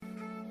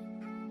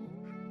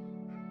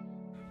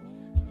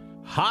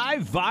High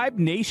Vibe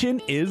Nation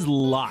is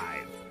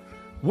live.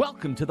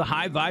 Welcome to the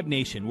High Vibe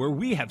Nation, where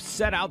we have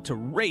set out to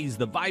raise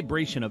the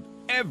vibration of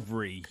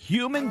every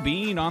human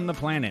being on the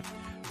planet.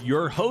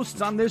 Your hosts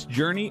on this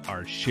journey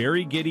are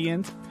Sherry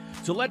Gideons,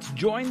 so let's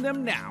join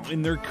them now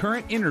in their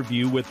current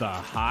interview with a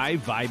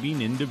high-vibing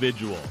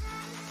individual.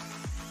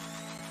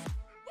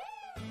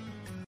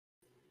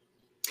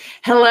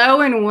 Hello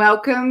and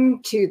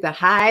welcome to the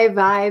High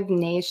Vibe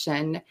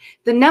Nation,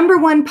 the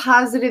 #1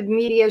 positive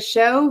media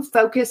show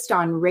focused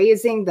on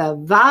raising the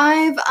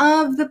vibe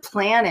of the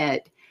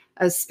planet,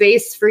 a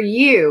space for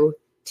you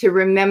to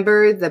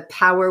remember the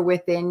power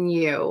within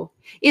you.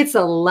 It's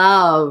a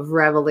love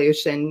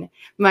revolution.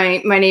 My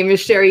name is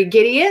Sherry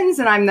Gideons,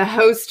 and I'm the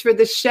host for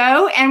the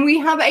show, and we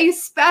have a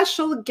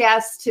special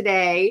guest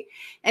today,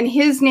 and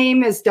his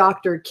name is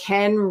Dr.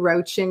 Ken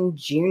Rochen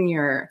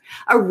Jr.,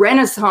 a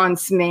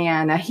Renaissance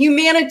man, a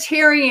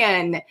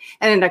humanitarian, and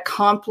an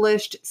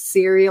accomplished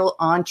serial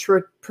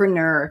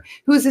entrepreneur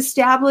who's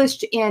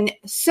established in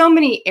so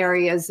many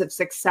areas of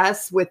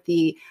success with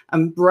the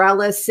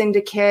Umbrella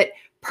Syndicate,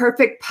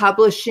 Perfect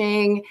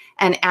Publishing,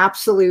 and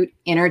Absolute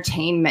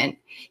Entertainment.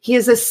 He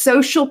is a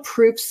social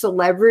proof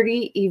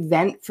celebrity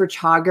event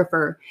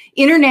photographer,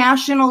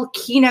 international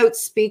keynote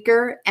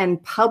speaker,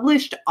 and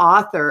published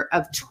author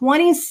of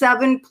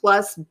 27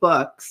 plus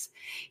books.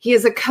 He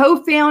is a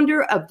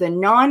co-founder of the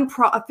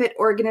nonprofit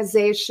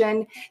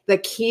organization, the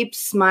Keep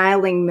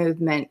Smiling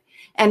Movement,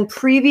 and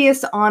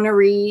previous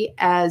honoree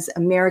as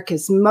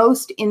America's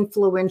most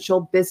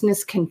influential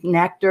business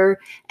connector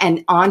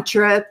and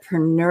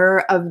entrepreneur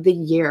of the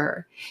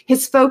year.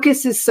 His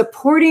focus is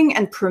supporting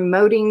and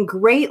promoting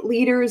great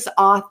leaders,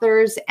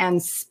 authors,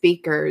 and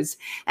speakers,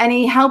 and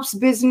he helps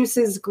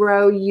businesses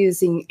grow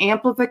using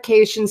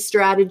amplification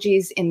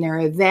strategies in their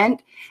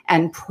event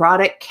and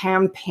product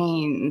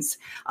campaigns.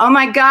 Oh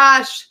my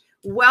gosh.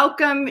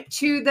 Welcome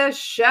to the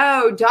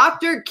show,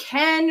 Dr.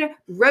 Ken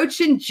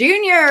Rochen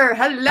Jr.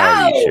 Hello.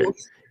 How are you,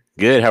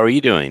 good. How are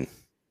you doing?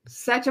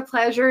 Such a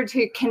pleasure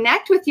to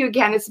connect with you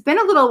again. It's been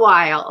a little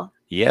while.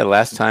 Yeah,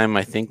 last time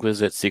I think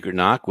was at Secret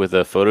Knock with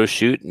a photo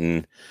shoot,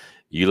 and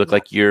you look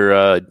like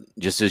you're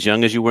just as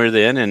young as you were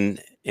then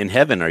and in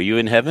heaven. Are you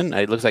in heaven?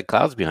 It looks like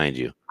clouds behind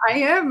you. I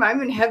am.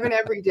 I'm in heaven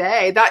every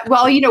day.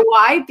 Well, you know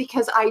why?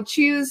 Because I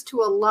choose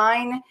to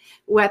align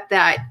with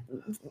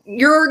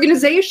your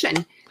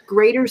organization.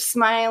 Greater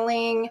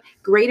smiling,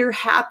 greater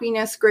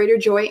happiness, greater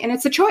joy. And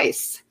it's a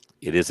choice.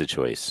 It is a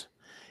choice.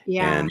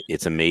 Yeah. And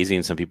it's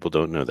amazing. Some people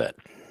don't know that.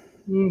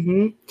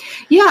 Mm-hmm.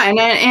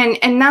 Yeah.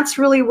 And that's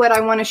really what I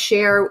want to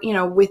share,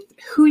 with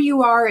who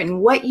you are and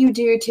what you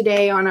do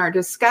today on our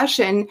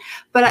discussion.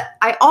 But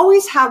I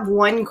always have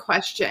one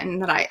question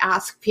that I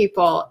ask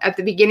people at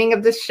the beginning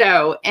of the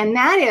show. And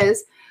that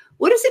is,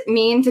 what does it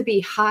mean to be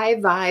high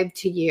vibe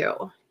to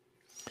you?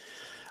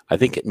 I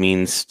think it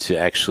means to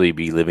actually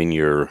be living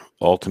your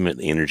ultimate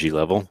energy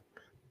level.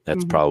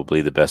 That's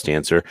probably the best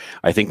answer.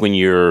 I think when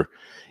you're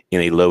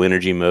in a low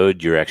energy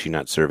mode, you're actually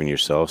not serving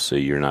yourself. So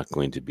you're not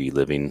going to be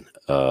living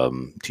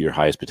to your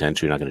highest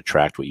potential. You're not going to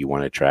attract what you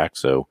want to attract.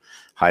 So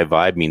high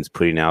vibe means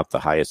putting out the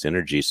highest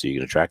energy so you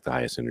can attract the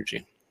highest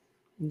energy.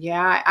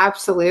 Yeah,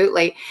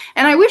 absolutely.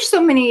 And I wish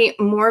so many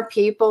more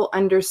people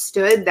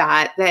understood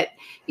that,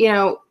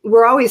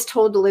 we're always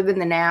told to live in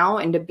the now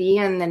and to be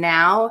in the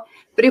now.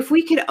 But if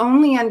we could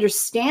only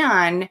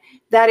understand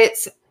that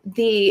it's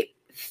the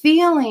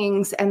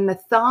feelings and the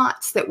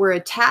thoughts that we're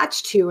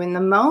attached to in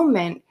the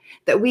moment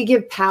that we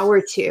give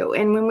power to.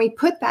 And when we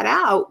put that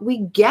out, we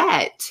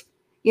get,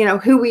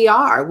 who we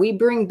are. We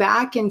bring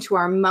back into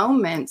our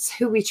moments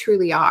who we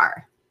truly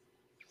are.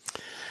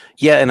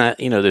 Yeah.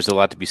 And there's a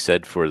lot to be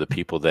said for the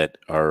people that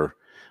are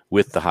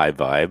with the high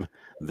vibe,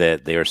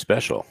 that they are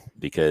special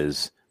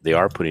because they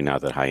are putting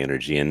out that high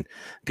energy, and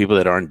people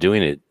that aren't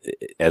doing it,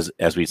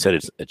 as we said,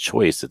 it's a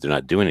choice that they're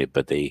not doing it,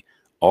 but they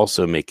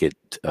also make it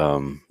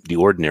the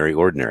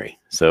ordinary.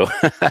 So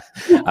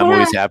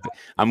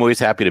I'm always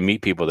happy to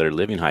meet people that are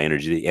living high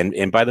energy.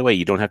 And by the way,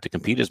 you don't have to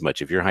compete as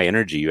much. If you're high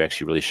energy, you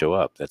actually really show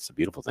up. That's the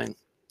beautiful thing.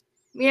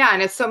 Yeah.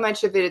 And it's so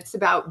much of it, it's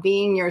about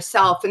being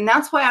yourself. And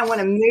that's why I want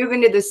to move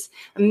into this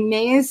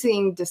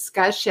amazing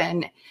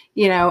discussion,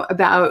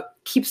 about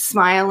Keep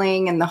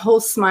Smiling and the whole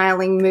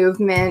smiling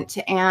movement.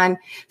 And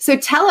so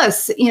tell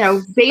us,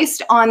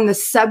 based on the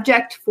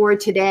subject for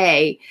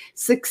today,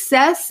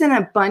 success and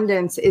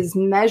abundance is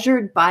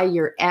measured by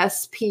your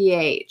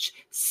SPH,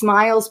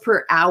 smiles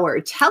per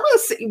hour. Tell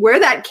us where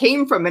that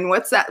came from and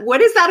what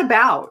is that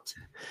about?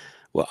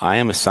 Well, I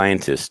am a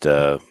scientist.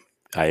 I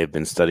have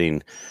been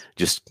studying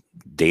just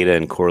data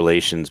and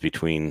correlations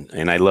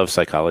and I love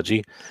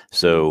psychology.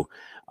 So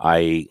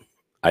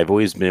I've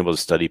always been able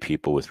to study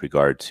people with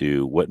regard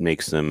to what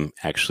makes them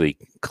actually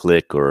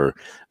click or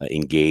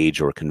engage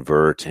or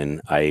convert.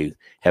 And I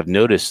have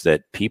noticed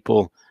that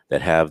people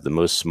that have the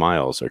most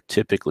smiles are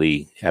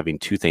typically having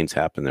two things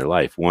happen in their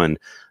life. One,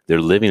 they're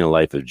living a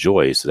life of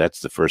joy. So that's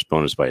the first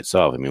bonus by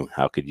itself. I mean,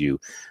 how could you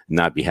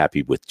not be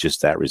happy with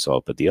just that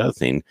result? But the other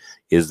thing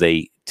is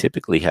they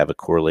typically have a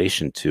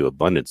correlation to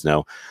abundance.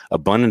 Now,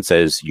 abundance,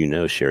 as you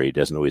know, Sherry,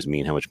 doesn't always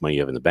mean how much money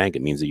you have in the bank.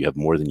 It means that you have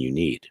more than you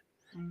need.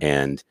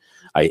 And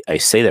I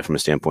say that from a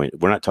standpoint,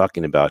 we're not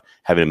talking about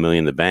having $1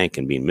 million in the bank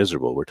and being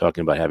miserable. We're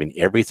talking about having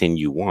everything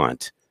you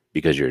want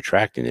because you're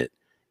attracting it.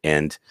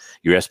 And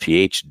your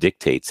SPH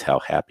dictates how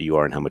happy you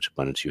are and how much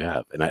abundance you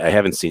have. And I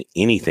haven't seen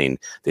anything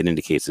that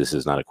indicates this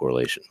is not a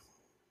correlation.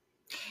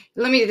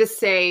 Let me just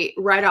say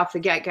right off the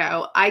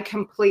get-go, I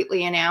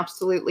completely and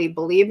absolutely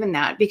believe in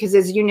that because,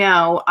 as you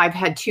know, I've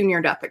had 2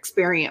 near-death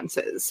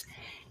experiences.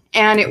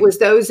 And it was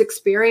those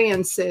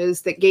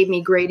experiences that gave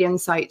me great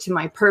insight to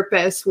my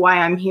purpose, why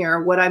I'm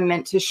here, what I'm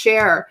meant to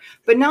share.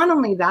 But not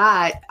only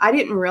that, I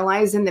didn't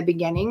realize in the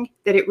beginning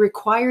that it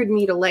required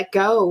me to let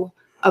go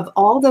of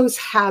all those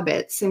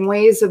habits and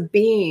ways of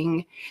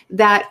being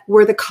that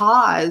were the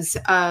cause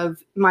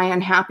of my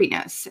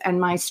unhappiness and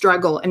my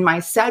struggle and my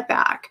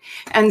setback.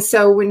 And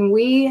so when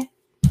we,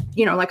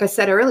 like I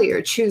said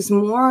earlier, choose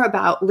more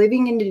about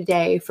living in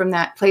today from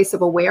that place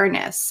of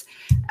awareness,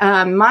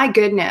 my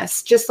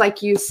goodness, just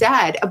like you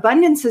said,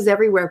 abundance is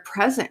everywhere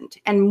present,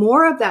 and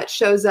more of that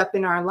shows up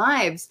in our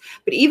lives.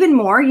 But even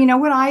more,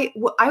 what I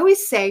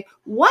always say,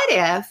 what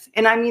if,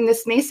 and I mean,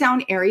 this may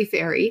sound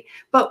airy-fairy,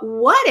 but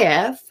what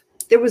if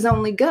there was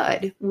only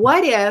good?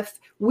 What if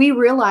we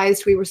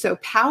realized we were so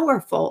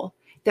powerful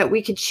that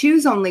we could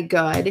choose only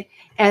good,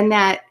 and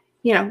that,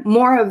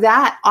 more of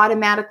that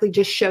automatically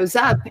just shows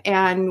up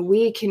and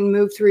we can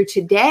move through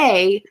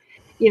today,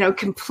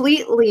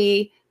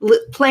 completely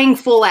playing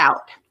full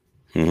out.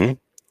 Mm-hmm.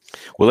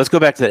 Well, let's go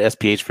back to that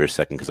SPH for a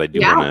second, because I do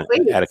want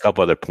to add a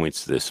couple other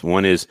points to this.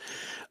 One is,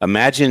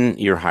 imagine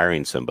you're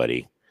hiring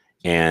somebody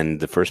and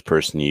the first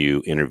person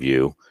you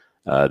interview,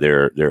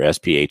 their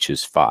SPH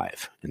is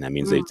 5. And that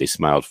means they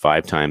smiled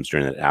 5 times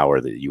during that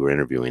hour that you were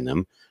interviewing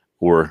them,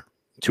 or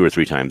 2 or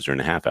 3 times during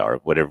a half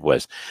hour, whatever it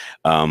was.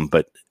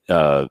 But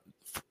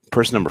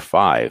person number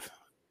 5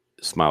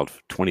 smiled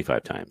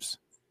 25 times.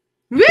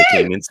 They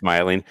came in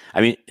smiling.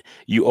 I mean,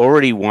 you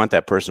already want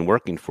that person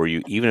working for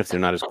you, even if they're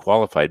not as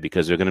qualified,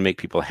 because they're going to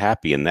make people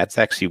happy. And that's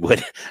actually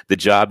what the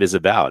job is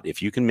about.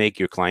 If you can make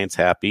your clients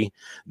happy,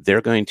 they're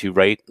going to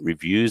write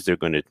reviews. They're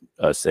going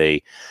to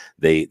say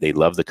they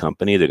love the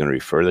company. They're going to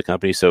refer the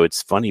company. So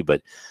it's funny,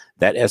 but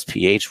that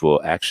SPH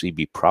will actually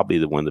be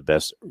probably one of the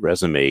best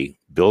resume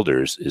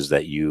builders, is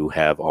that you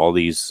have all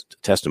these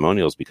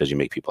testimonials because you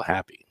make people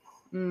happy.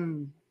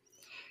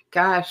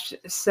 Gosh,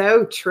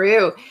 so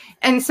true.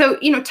 And so,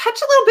 touch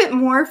a little bit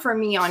more for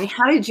me on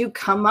how did you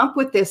come up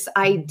with this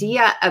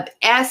idea of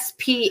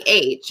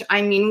SPH?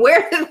 I mean,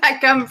 where did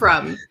that come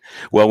from?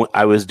 Well,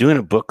 I was doing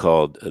a book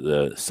called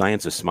The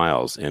Science of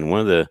Smiles, and one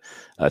of the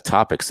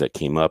topics that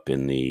came up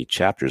in the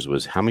chapters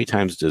was, how many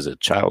times does a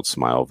child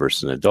smile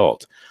versus an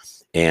adult?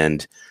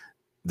 And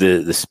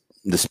the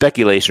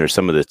speculation, or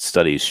some of the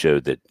studies,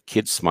 showed that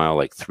kids smile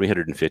like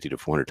 350 to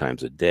 400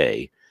 times a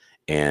day,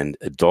 and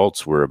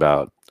adults were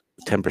about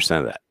 10%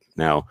 of that.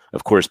 Now,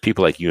 of course,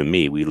 people like you and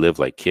me, we live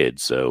like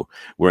kids. So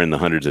we're in the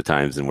hundreds of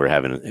times, and we're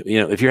having,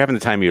 if you're having the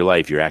time of your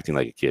life, you're acting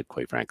like a kid,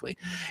 quite frankly.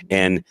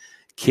 And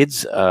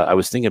kids, I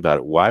was thinking about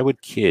it. Why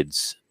would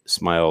kids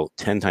smile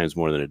 10 times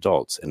more than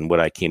adults? And what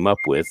I came up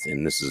with,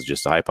 and this is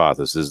just a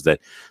hypothesis, is that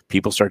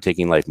people start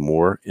taking life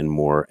more and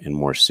more and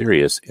more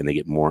serious, and they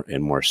get more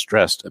and more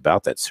stressed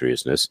about that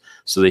seriousness.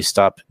 So they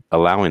stop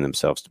allowing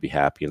themselves to be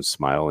happy and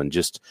smile and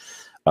just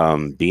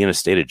be in a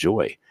state of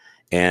joy.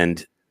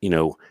 And,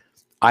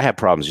 I have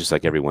problems just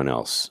like everyone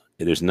else.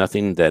 There's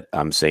nothing that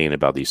I'm saying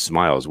about these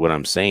smiles. What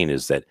I'm saying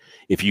is that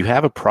if you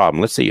have a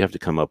problem, let's say you have to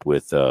come up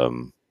with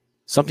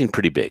something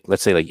pretty big.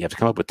 Let's say, like, you have to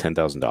come up with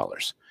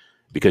 $10,000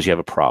 because you have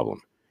a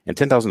problem. And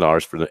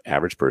 $10,000 for the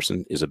average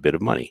person is a bit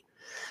of money.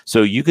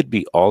 So you could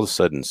be all of a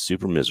sudden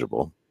super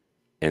miserable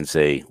and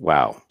say,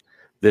 wow,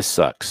 this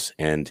sucks.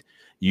 And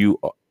you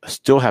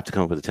still have to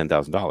come up with the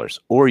 $10,000.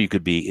 Or you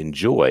could be in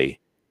joy,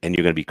 and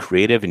you're going to be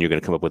creative, and you're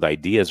going to come up with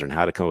ideas on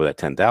how to come up with that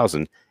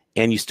 10,000.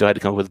 And you still had to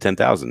come up with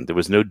 10,000. There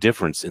was no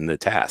difference in the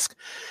task.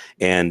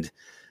 And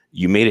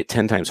you made it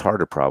 10 times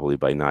harder probably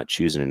by not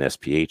choosing an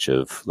SPH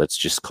of, let's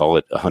just call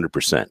it 100%.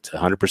 100%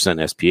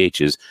 SPH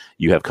is,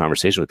 you have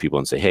conversation with people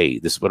and say, hey,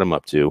 this is what I'm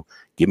up to.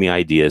 Give me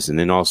ideas. And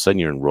then all of a sudden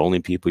you're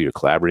enrolling people, you're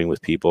collaborating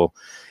with people.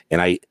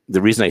 And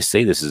the reason I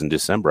say this is, in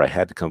December, I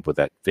had to come up with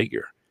that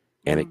figure.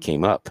 And it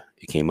came up.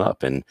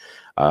 And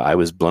I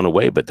was blown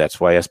away. But that's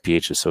why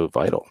SPH is so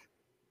vital.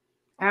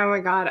 Oh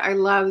my God, I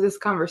love this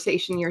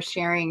conversation you're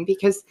sharing,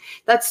 because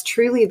that's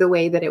truly the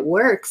way that it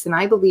works. And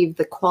I believe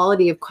the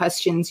quality of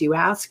questions you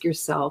ask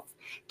yourself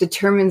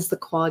determines the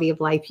quality of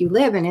life you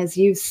live. And as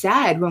you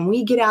said, when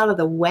we get out of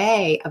the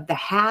way of the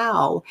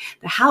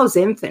how's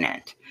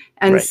infinite.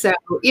 And so,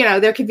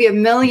 there could be a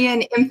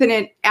million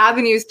infinite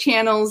avenues,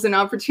 channels, and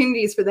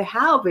opportunities for the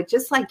how. But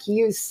just like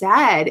you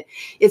said,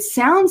 it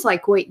sounds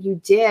like what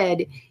you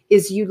did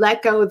is you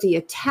let go of the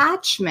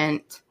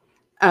attachment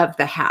of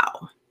the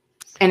how.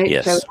 And it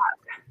Yes. showed.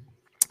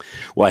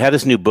 Well, I have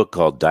this new book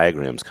called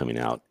Diagrams coming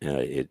out.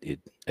 I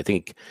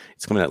think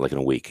it's coming out like in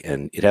a week,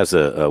 and it has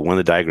one of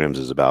the diagrams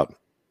is about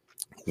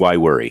why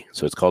worry.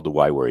 So it's called the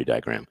why worry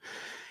diagram,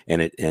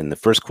 and the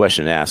first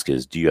question asked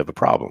is, do you have a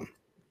problem?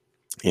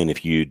 And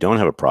if you don't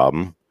have a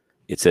problem,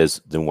 it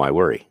says, then why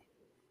worry?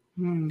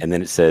 And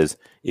then it says,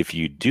 if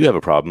you do have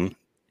a problem,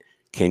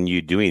 can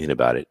you do anything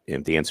about it? And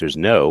if the answer is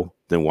no,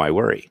 then why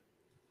worry?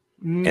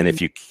 And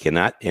if you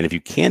cannot, and if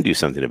you can do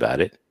something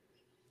about it,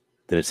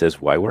 then it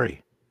says, why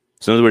worry?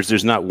 So in other words,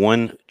 there's not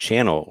one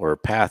channel or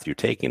path you're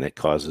taking that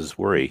causes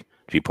worry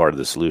to be part of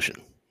the solution.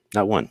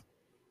 Not one.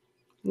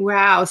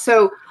 Wow.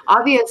 So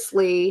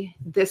obviously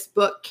this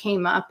book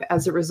came up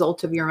as a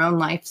result of your own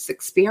life's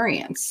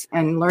experience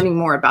and learning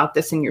more about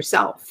this in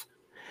yourself.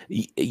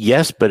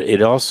 Yes, but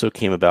it also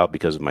came about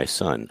because of my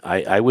son.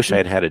 I wish I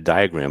had had a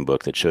diagram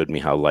book that showed me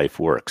how life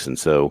works. And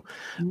so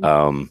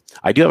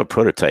I do have a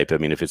prototype. I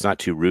mean, if it's not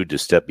too rude to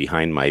step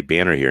behind my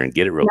banner here and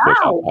get it real quick,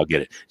 I'll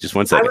get it. Just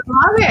one second. I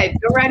would love it.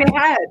 Go right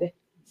ahead.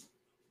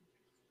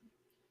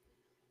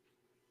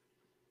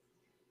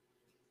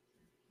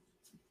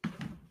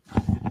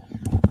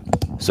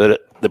 So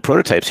the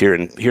prototype's here,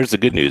 and here's the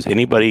good news.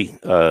 Anybody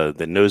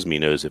that knows me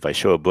knows if I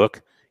show a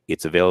book,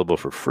 it's available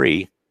for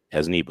free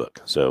as an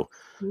ebook. So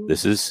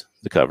this is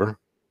the cover.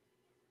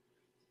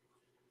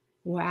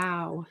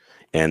 Wow.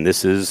 And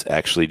this is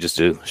actually just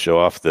to show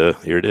off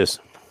here it is.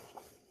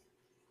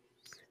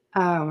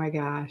 Oh my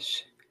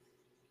gosh.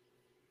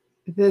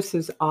 This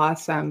is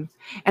awesome.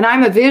 And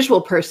I'm a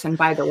visual person,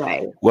 by the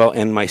way. Well,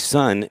 and my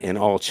son and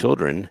all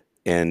children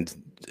and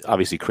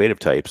obviously creative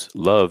types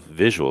love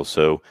visuals.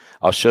 So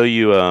I'll show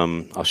you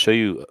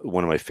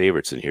one of my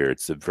favorites in here.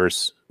 It's the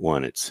verse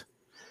 1.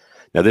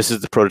 Now this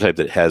is the prototype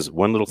that has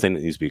one little thing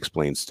that needs to be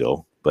explained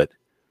still, but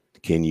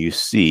can you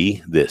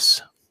see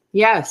this?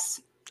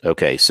 Yes.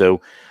 Okay.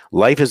 So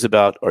life is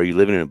about, are you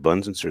living in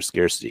abundance or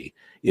scarcity?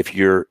 If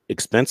your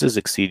expenses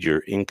exceed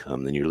your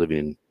income, then you're living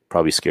in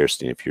probably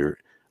scarcity. If your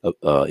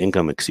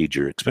income exceeds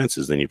your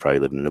expenses, then you're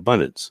probably living in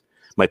abundance.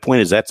 My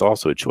point is that's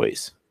also a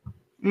choice.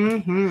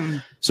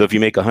 So if you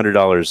make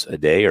 $100 a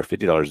day or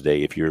 $50 a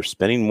day, if you're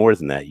spending more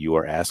than that, you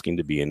are asking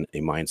to be in a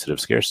mindset of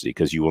scarcity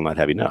because you will not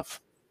have enough.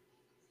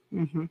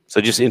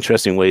 So just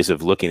interesting ways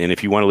of looking. And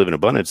if you want to live in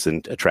abundance,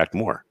 then attract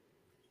more.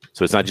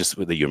 So it's not just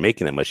that you're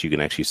making that much. You can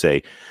actually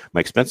say,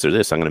 my expenses are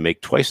this, I'm going to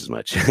make twice as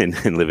much and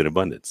live in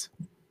abundance.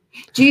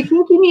 Do you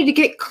think you need to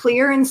get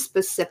clear and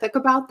specific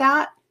about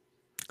that?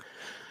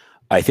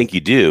 I think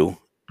you do.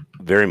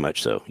 Very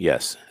much so.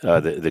 Yes.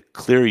 The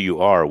clearer you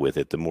are with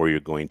it, the more you're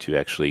going to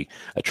actually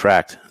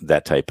attract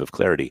that type of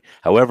clarity.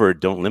 However,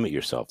 don't limit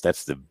yourself.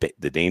 That's the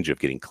danger of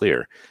getting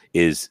clear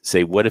is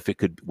say, what if I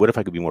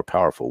could be more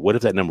powerful? What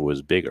if that number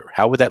was bigger?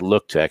 How would that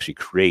look to actually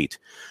create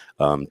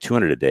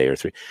 200 a day or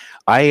 3?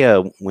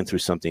 I went through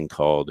something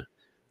called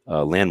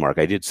Landmark.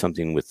 I did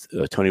something with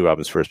Tony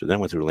Robbins first, but then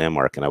went through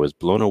Landmark, and I was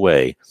blown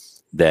away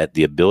that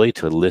the ability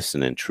to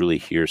listen and truly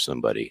hear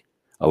somebody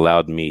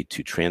allowed me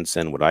to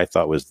transcend what I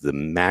thought was the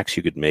max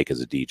you could make as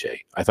a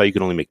DJ. I thought you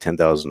could only make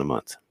 $10,000 a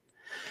month.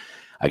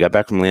 I got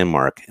back from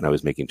Landmark and I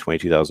was making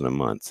 $22,000 a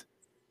month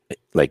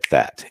like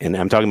that. And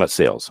I'm talking about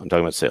sales.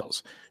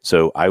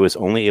 So I was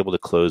only able to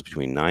close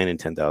between $9,000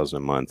 and $10,000 a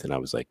month. And I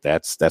was like,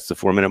 that's the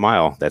 4-minute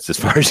mile. That's as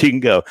far as you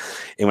can go.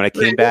 And when I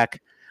came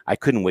back, I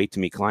couldn't wait to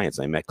meet clients.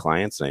 I met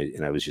clients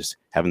and I was just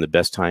having the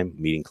best time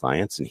meeting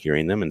clients and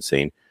hearing them and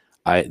saying,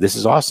 this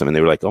is awesome. And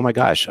they were like, oh my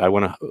gosh, I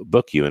want to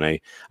book you. And I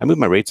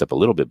moved my rates up a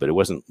little bit, but it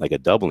wasn't like a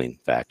doubling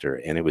factor.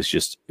 And it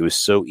was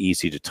so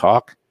easy to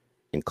talk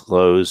and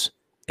close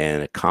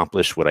and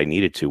accomplish what I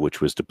needed to,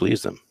 which was to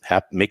please them,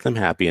 make them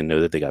happy and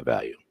know that they got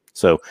value.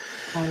 So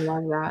I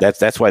love that.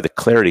 That's why the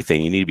clarity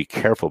thing, you need to be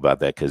careful about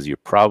that because you're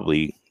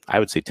probably, I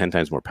would say 10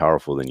 times more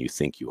powerful than you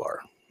think you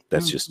are.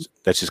 That's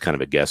just kind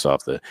of a guess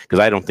off because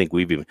I don't think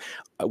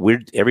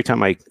every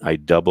time I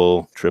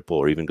double, triple,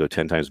 or even go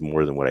 10 times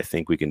more than what I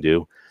think we can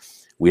do,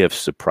 we have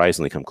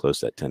surprisingly come close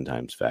to that 10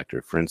 times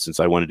factor. For instance,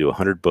 I want to do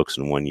 100 books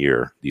in 1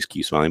 year, these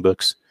Keep Smiling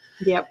books.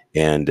 Yep.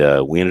 And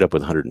we ended up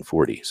with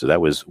 140. So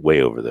that was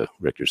way over the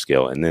Richter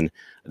scale. And then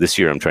this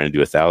year I'm trying to do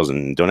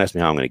 1,000. Don't ask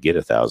me how I'm going to get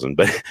 1,000,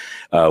 but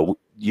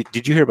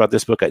did you hear about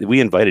this book? We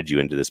invited you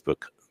into this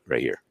book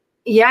right here.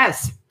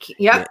 Yes.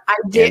 Yep. I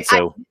did.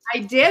 So, I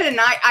did. And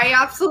I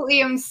absolutely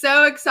am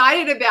so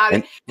excited about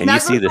it. And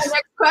that's you see this my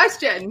next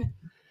question.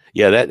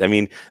 Yeah,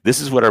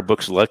 this is what our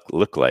books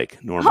look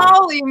like normally.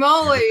 Holy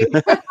moly.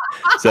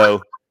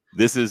 So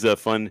this is a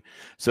fun.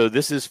 So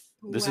this is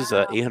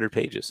 800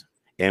 pages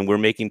and we're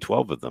making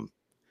 12 of them.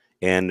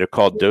 And they're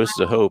called Dose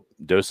of Hope.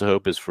 Dose of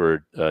Hope is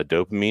for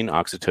dopamine,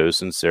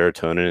 oxytocin,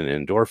 serotonin,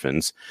 and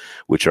endorphins,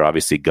 which are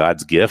obviously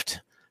God's gift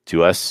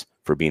to us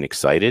for being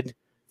excited,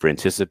 for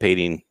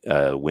anticipating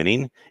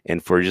winning,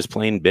 and for just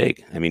playing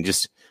big. I mean,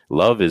 just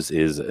love is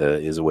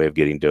a way of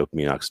getting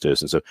dopamine,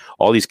 oxytocin. So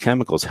all these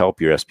chemicals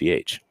help your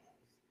SPH.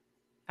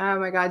 Oh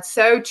my God,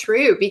 so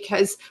true.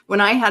 Because when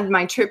I had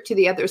my trip to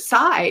the other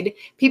side,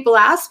 people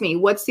asked me,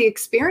 what's the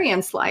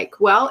experience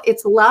like? Well,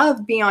 it's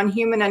love beyond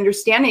human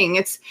understanding.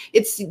 It's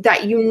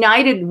that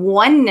united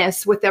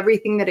oneness with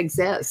everything that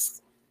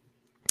exists.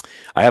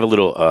 I have a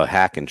little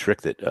hack and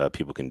trick that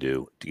people can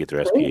do to get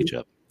their SPH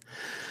up.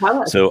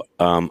 Tell us. So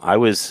I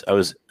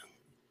was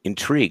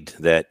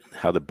intrigued that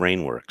how the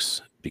brain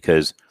works,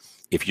 because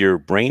if your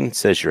brain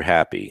says you're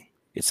happy,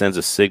 it sends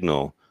a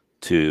signal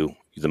to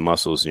the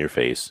muscles in your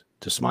face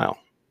to smile,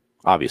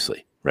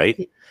 obviously,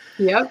 right?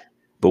 Yep.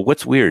 But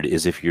what's weird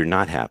is if you're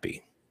not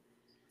happy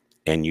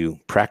and you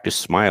practice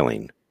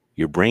smiling,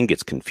 your brain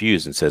gets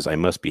confused and says, I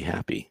must be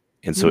happy.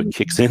 And so it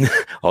kicks in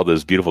all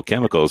those beautiful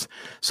chemicals.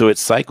 So it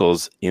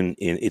cycles in,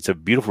 it's a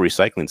beautiful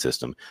recycling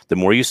system. The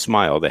more you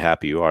smile, the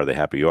happier you are,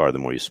 the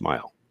more you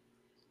smile.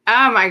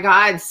 Oh my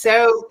God,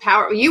 so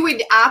powerful. You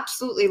would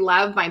absolutely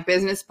love my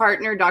business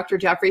partner, Dr.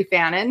 Jeffrey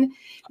Fannin,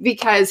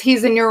 because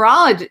he's a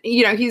neurologist.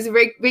 You know, he's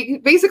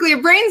basically a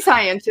brain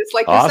scientist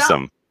like yourself.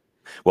 Awesome.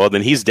 Well,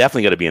 then he's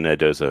definitely got to be in a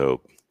dose of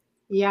hope.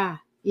 Yeah.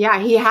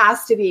 Yeah, he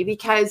has to be,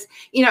 because,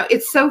 you know,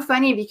 it's so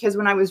funny, because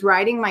when I was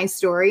writing my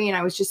story and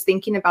I was just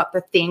thinking about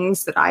the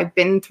things that I've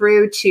been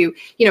through to,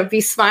 you know,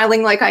 be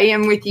smiling like I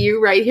am with you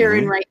right here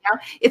and right now,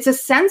 it's a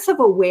sense of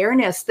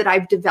awareness that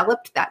I've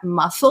developed that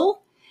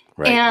muscle.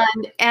 Right.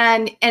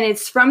 And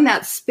it's from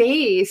that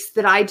space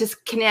that I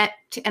just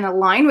connect and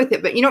align with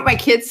it. But you know what my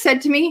kids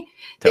said to me?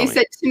 They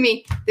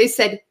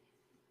said,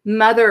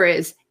 mother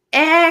is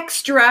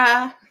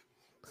extra.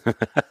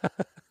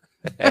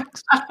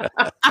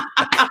 Extra.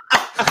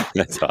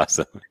 That's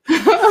awesome.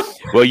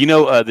 Well, you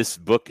know, this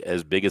book,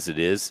 as big as it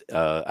is,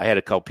 I had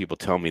a couple people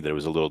tell me that it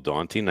was a little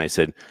daunting. I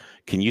said,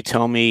 can you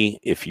tell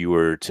me if you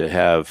were to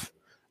have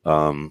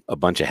a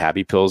bunch of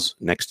happy pills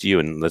next to you,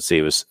 and let's say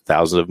it was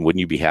thousands of them, wouldn't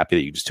you be happy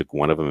that you just took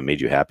one of them and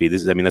made you happy?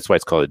 That's why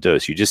it's called a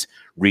dose. You just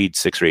read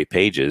 6 or 8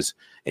 pages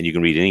and you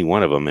can read any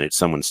one of them and it's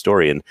someone's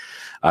story. And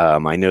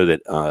I know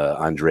that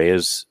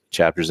Andrea's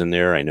chapters in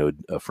there. I know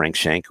Frank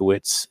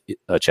Shankowitz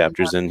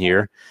chapters in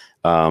here.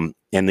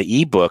 And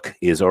the ebook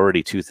is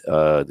already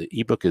the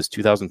ebook is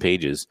 2,000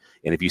 pages.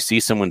 And if you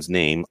see someone's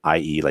name,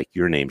 i.e. like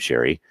your name,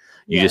 Sherry,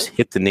 you just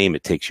hit the name,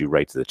 it takes you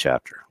right to the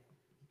chapter.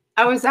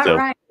 Oh, is that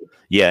right?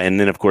 Yeah. And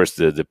then of course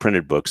the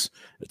printed books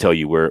tell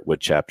you what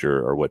chapter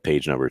or what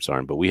page number it's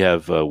on. But we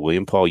have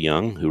William Paul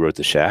Young, who wrote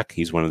The Shack.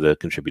 He's one of the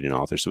contributing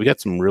authors. So we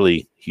got some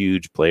really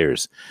huge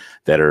players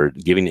that are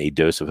giving a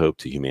dose of hope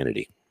to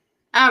humanity.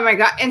 Oh my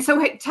God. And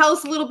so tell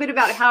us a little bit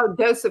about how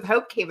Dose of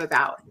Hope came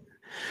about.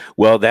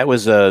 Well, that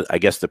was, I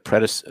guess, the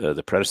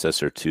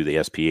predecessor to the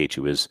SPH.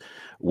 It was,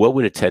 what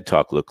would a TED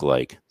Talk look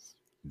like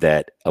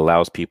that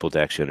allows people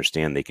to actually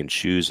understand they can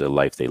choose a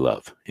life they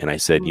love? And I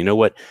said, you know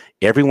what?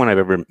 Everyone I've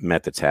ever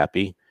met that's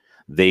happy,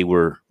 they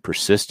were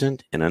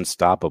persistent and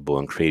unstoppable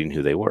in creating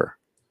who they were.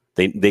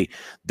 They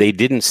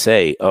didn't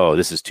say, oh,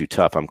 this is too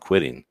tough, I'm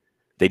quitting.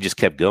 They just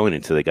kept going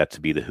until they got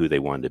to be who they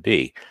wanted to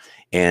be.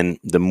 And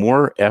the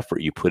more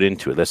effort you put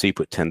into it, let's say you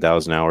put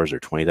 10,000 hours or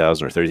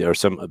 20,000 or 30 or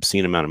some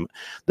obscene amount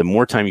the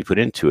more time you put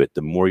into it,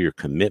 the more your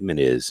commitment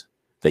is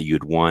that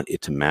you'd want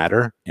it to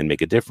matter and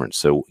make a difference.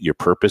 So your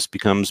purpose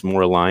becomes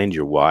more aligned,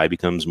 your why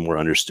becomes more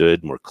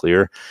understood, more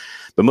clear.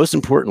 But most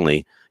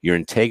importantly, your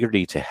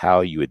integrity to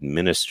how you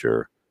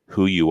administer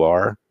who you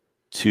are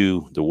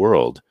to the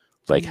world,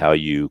 like how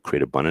you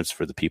create abundance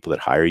for the people that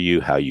hire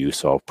you, how you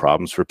solve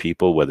problems for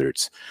people, whether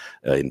it's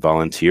in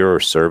volunteer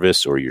or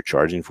service or you're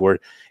charging for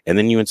it. And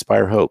then you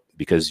inspire hope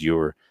because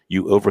you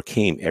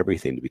overcame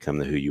everything to become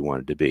who you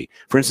wanted to be.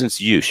 For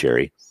instance, you,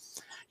 Sherry,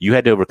 you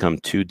had to overcome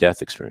 2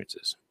 death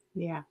experiences.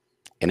 Yeah.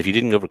 And if you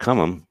didn't overcome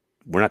them,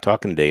 we're not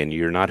talking today, and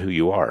you're not who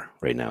you are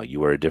right now.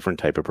 You are a different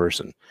type of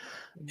person.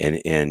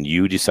 And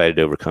you decided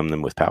to overcome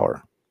them with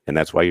power. And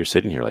that's why you're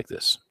sitting here like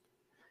this.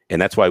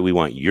 And that's why we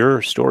want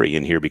your story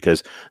in here,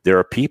 because there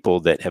are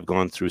people that have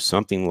gone through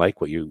something like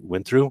what you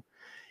went through,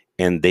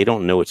 and they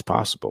don't know it's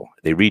possible.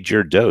 They read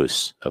your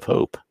dose of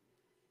hope,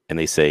 and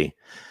they say,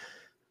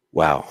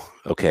 wow,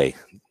 okay,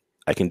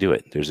 I can do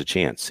it. There's a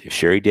chance. If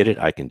Sherry did it,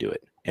 I can do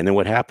it. And then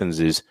what happens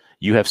is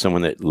you have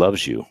someone that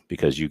loves you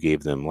because you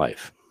gave them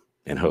life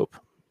and hope.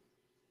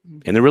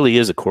 And there really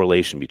is a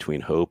correlation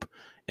between hope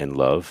and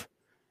love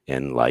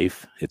and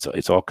life.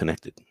 It's all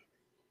connected.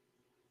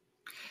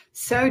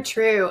 So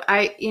true.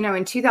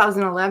 In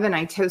 2011,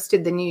 I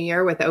toasted the new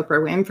year with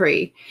Oprah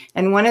Winfrey.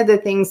 And one of the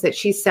things that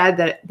she said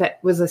that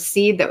was a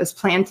seed that was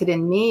planted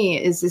in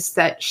me is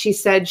that she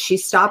said she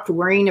stopped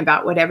worrying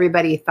about what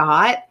everybody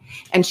thought.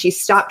 And she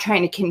stopped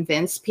trying to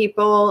convince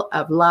people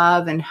of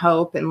love and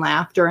hope and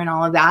laughter and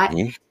all of that.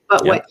 Mm-hmm.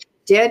 But what she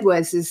did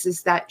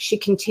is that she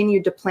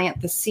continued to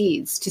plant the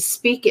seeds, to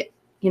speak it,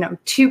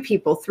 to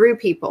people, through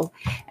people.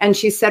 And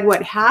she said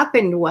what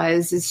happened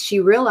is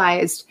she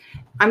realized,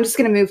 I'm just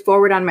going to move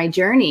forward on my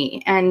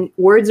journey, and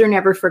words are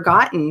never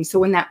forgotten. So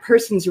when that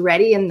person's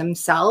ready in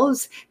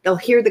themselves, they'll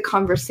hear the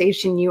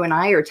conversation you and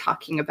I are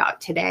talking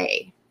about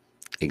today.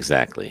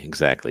 Exactly.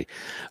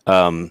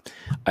 I'm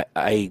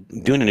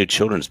doing a new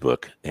children's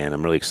book, and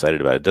I'm really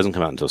excited about it. It doesn't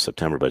come out until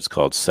September, but it's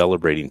called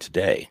Celebrating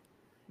Today.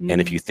 And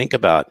if you think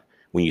about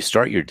when you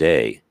start your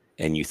day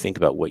and you think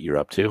about what you're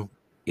up to,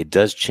 it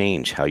does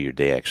change how your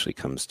day actually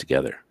comes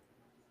together.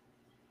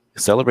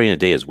 Celebrating a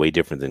day is way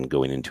different than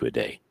going into a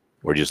day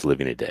or just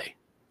living a day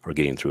or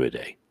getting through a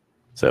day.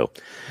 So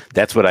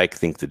that's what I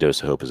think the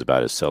Dose of Hope is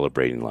about, is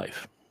celebrating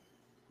life.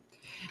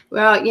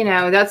 Well,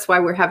 that's why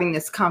we're having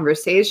this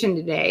conversation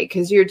today,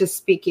 because you're just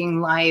speaking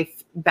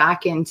life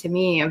back into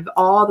me of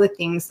all the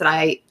things that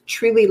I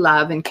truly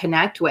love and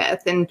connect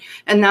with. And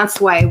that's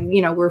why,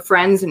 we're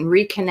friends and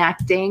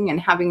reconnecting and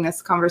having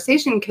this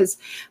conversation, because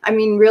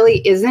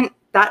really, isn't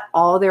that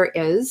all there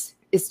is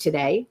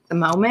today, the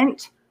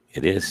moment?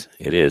 It is.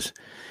 It is.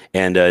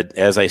 And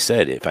as I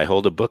said, if I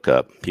hold a book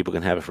up, people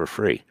can have it for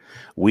free.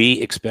 We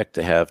expect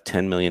to have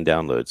 10 million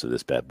downloads of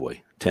this bad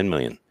boy. 10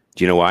 million.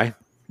 Do you know why?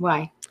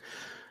 Why?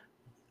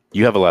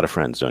 You have a lot of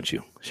friends, don't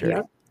you, Sherry?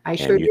 Yep, I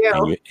sure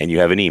do. And you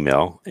have an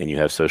email and you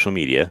have social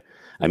media.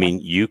 I mean,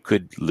 you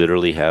could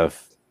literally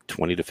have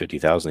 20 to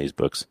 50,000 of these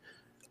books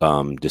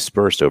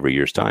dispersed over a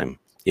year's time.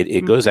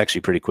 It goes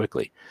actually pretty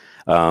quickly.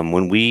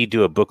 When we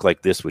do a book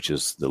like this, which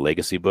is the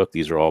legacy book,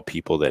 these are all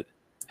people that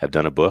have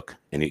done a book,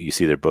 and you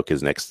see their book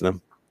is next to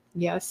them.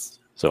 Yes.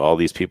 So all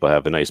these people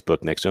have a nice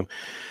book next to them.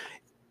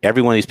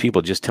 Every one of these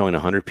people, just telling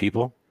 100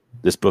 people,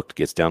 this book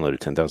gets downloaded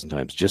 10,000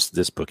 times. Just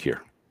this book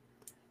here.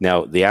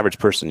 Now, the average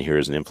person here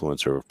is an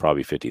influencer of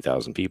probably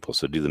 50,000 people.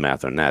 So do the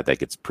math on that. That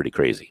gets pretty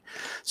crazy.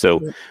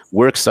 So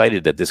we're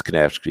excited that this could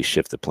actually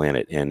shift the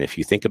planet. And if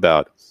you think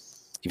about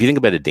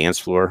a dance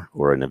floor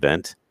or an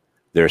event,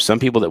 there are some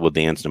people that will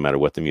dance no matter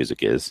what the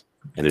music is.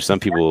 And there's some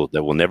people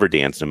that will never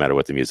dance no matter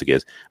what the music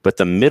is. But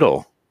the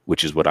middle,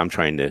 which is what I'm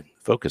trying to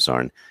focus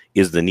on,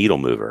 is the needle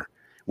mover.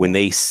 When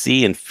they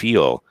see and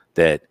feel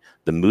that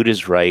the mood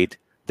is right,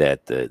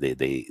 that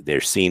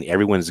they're seeing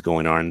everyone's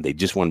going on, they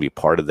just want to be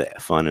part of the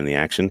fun and the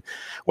action.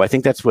 Well, I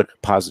think that's what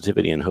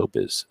positivity and hope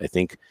is. I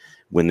think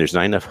when there's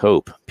not enough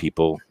hope,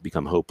 people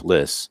become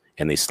hopeless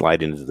and they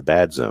slide into the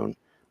bad zone.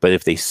 But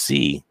if they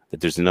see that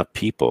there's enough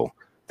people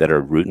that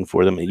are rooting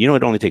for them, and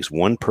it only takes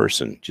one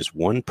person, just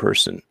one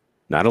person,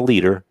 not a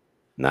leader,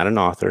 not an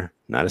author,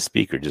 not a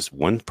speaker, just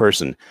one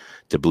person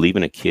to believe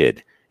in a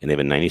kid, and they have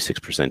a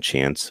 96%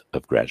 chance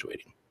of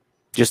graduating.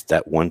 Just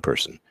that one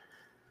person.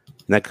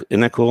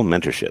 Isn't that cool?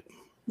 Mentorship.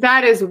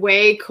 That is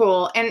way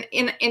cool. And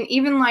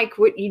even like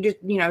what you just,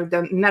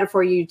 the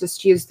metaphor you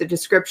just used, the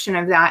description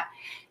of that,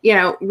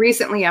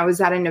 recently I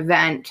was at an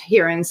event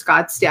here in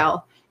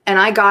Scottsdale, and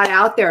I got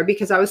out there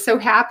because I was so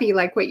happy,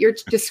 like what you're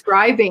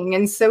describing,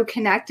 and so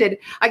connected.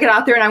 I got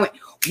out there and I went,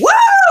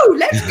 whoa,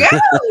 let's go.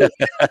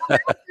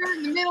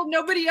 In the middle,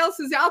 nobody else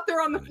is out there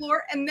on the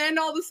floor. And then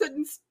all of a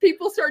sudden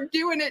people start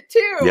doing it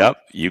too. Yep.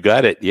 You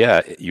got it.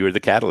 Yeah. You were the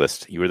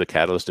catalyst. You were the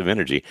catalyst of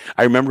energy.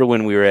 I remember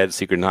when we were at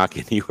Secret Knock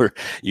and you were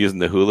using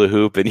the hula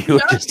hoop and you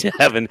were just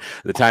having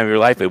the time of your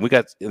life. And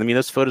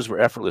those photos were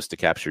effortless to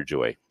capture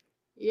joy.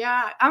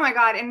 Yeah. Oh my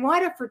God. And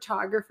what a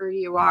photographer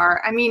you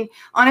are.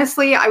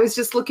 Honestly, I was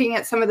just looking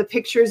at some of the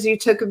pictures you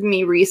took of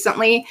me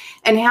recently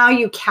and how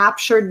you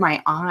captured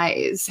my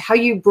eyes, how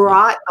you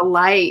brought the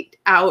light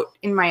out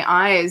in my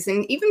eyes.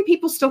 And even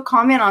people still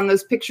comment on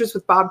those pictures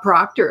with Bob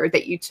Proctor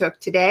that you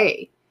took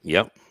today.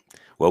 Yep.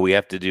 Well, we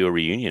have to do a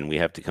reunion. We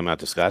have to come out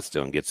to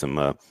Scottsdale and get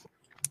some,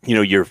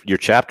 your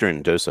chapter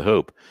in Dose of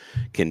Hope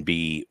can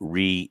be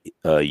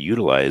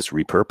utilized,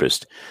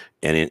 repurposed.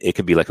 And it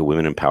could be like a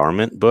women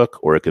empowerment book,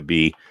 or it could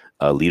be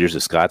Leaders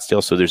of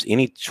Scottsdale. So there's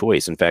any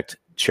choice. In fact,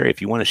 Sherry,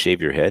 if you want to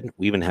shave your head,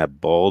 we even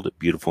have bald,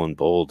 beautiful, and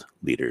bold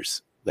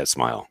leaders that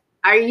smile.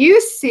 Are you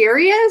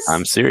serious?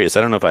 I'm serious.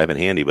 I don't know if I have it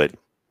handy, but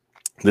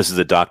this is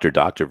the doctor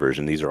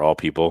version. These are all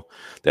people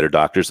that are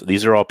doctors.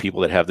 These are all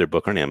people that have their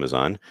book on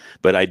Amazon.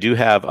 But I do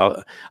have,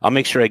 I'll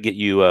make sure I get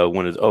you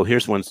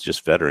here's one's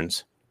just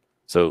veterans.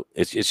 So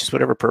it's just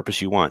whatever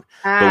purpose you want.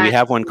 But we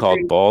have one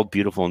called Bald,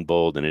 Beautiful, and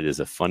Bold, and it is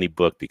a funny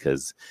book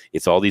because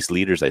it's all these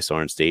leaders I saw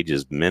on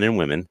stages, men and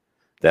women,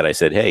 that I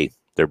said, hey,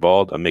 they're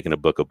bald. I'm making a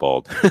book of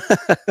bald.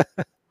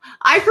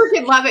 I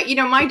freaking love it.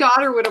 My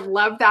daughter would have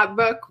loved that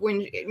book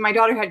when my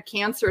daughter had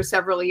cancer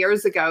several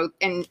years ago,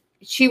 and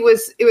she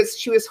was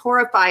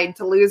horrified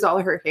to lose all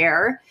her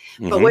hair.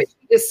 But what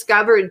she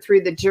discovered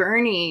through the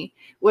journey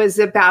was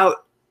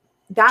about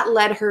that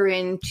led her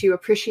into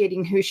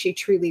appreciating who she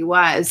truly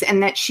was,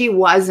 and that she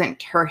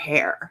wasn't her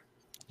hair.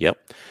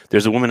 Yep.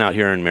 There's a woman out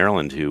here in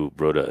Maryland who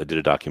did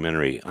a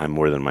documentary, I'm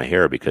More Than My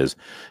Hair, because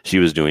she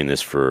was doing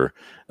this for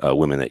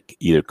women that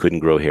either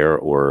couldn't grow hair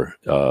or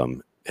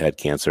had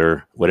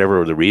cancer,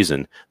 whatever the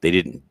reason.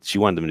 She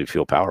wanted them to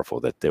feel powerful,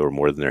 that they were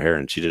more than their hair.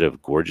 And she did a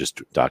gorgeous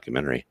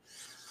documentary.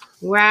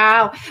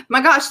 Wow. My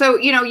gosh. So,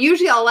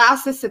 usually I'll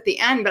ask this at the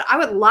end, but I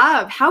would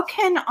love, how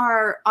can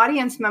our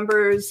audience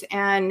members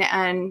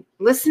and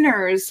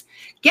listeners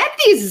get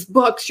these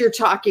books you're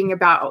talking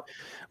about?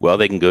 Well,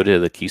 they can go to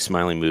the Keep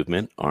Smiling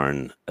Movement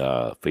on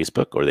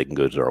Facebook, or they can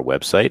go to our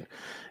website.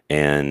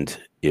 And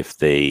if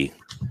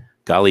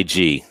golly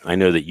gee, I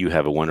know that you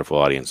have a wonderful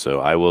audience, so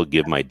I will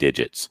give my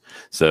digits.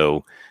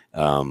 So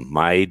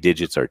my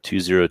digits are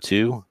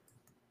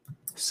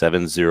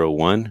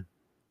 202-701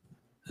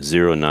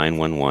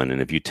 0911.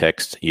 And if you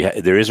text,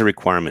 there is a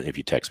requirement if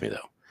you text me, though.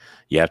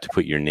 You have to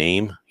put your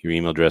name, your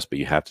email address, but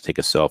you have to take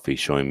a selfie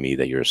showing me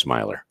that you're a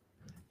smiler.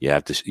 You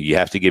have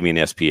to give me an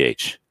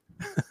SPH.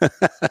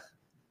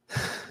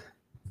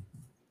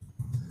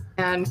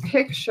 And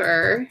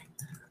picture.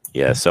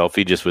 Yeah,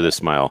 selfie just with a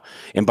smile.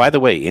 And by the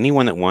way,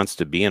 anyone that wants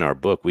to be in our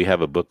book, we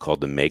have a book called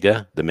the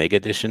Mega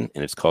Edition,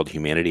 and it's called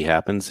Humanity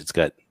Happens. It's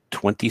got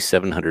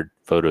 2,700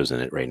 photos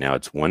in it right now.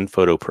 It's one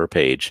photo per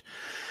page.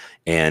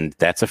 And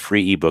that's a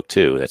free ebook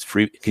too. That's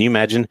free. Can you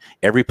imagine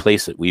every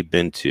place that we've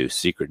been to,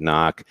 Secret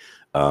Knock,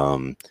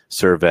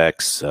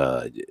 Cervex,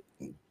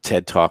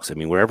 TED Talks. I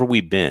mean, wherever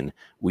we've been,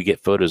 we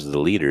get photos of the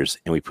leaders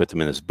and we put them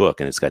in this book,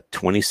 and it's got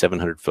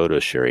 2,700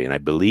 photos, Sherry. And I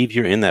believe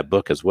you're in that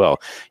book as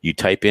well. You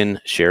type in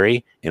Sherry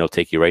and it'll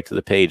take you right to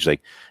the page.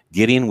 Like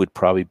Gideon would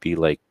probably be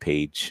like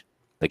page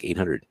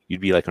 800.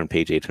 You'd be like on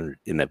page 800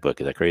 in that book.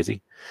 Is that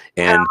crazy?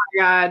 And, oh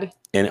my God.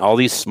 And all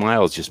these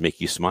smiles just make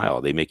you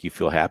smile. They make you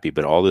feel happy.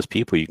 But all those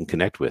people you can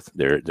connect with,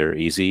 they're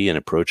easy and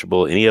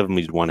approachable. Any of them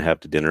you'd want to have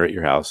to dinner at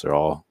your house. They're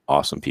all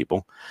awesome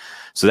people.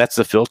 So that's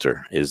the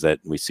filter, is that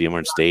we see them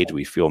on stage,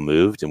 we feel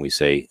moved, and we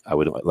say, I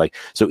would like.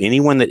 So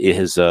anyone that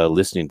is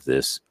listening to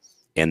this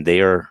and they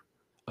are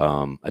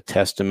a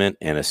testament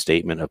and a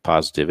statement of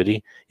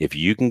positivity, if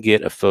you can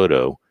get a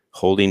photo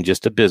holding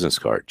just a business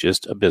card,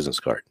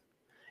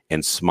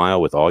 and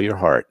smile with all your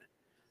heart,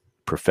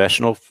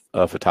 professional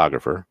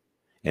photographer,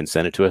 and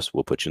send it to us,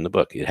 we'll put you in the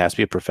book. It has to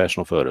be a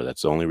professional photo.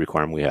 That's the only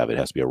requirement we have. It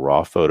has to be a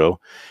raw photo,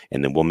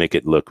 and then we'll make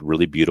it look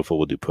really beautiful.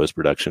 We'll do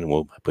post-production, and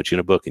we'll put you in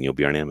a book, and you'll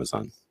be on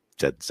Amazon.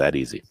 It's that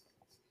easy.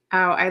 Oh,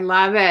 I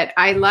love it.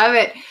 I love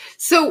it.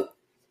 So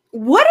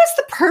what is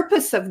the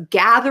purpose of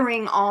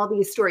gathering all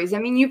these stories? I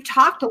mean, you've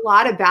talked a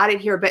lot about it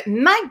here, but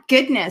my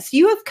goodness,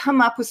 you have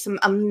come up with some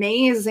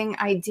amazing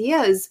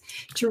ideas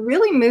to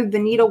really move the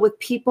needle with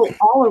people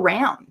all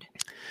around.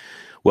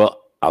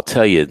 Well, I'll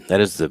tell you, that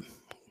is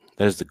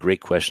the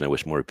great question I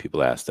wish more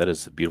people asked. That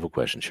is a beautiful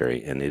question,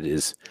 Sherry. And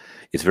it's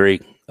very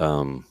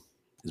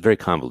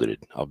convoluted.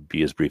 I'll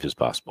be as brief as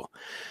possible.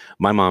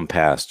 My mom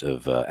passed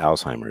of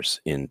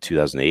Alzheimer's in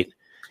 2008,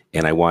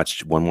 and I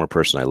watched one more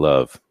person I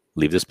love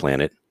leave this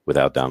planet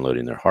without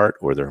downloading their heart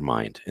or their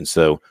mind. And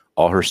so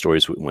all her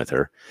stories went with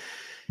her.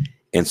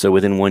 And so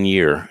within 1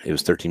 year, it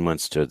was 13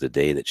 months to the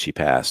day that she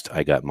passed,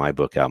 I got my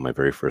book out, my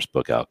very first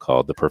book out,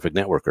 called The Perfect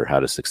Networker,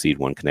 How to Succeed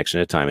One Connection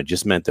at a Time. It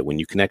just meant that when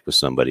you connect with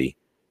somebody,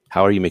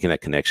 how are you making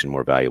that connection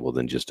more valuable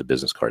than just a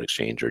business card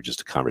exchange or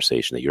just a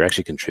conversation, that you're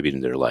actually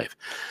contributing to their life?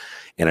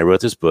 And I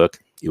wrote this book.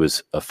 It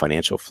was a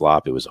financial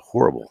flop. It was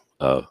horrible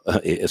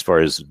as far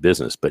as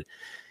business, but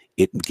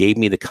it gave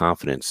me the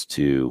confidence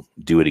to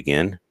do it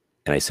again.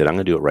 And I said, I'm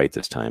going to do it right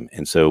this time.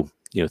 And so,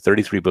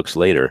 33 books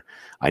later,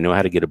 I know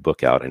how to get a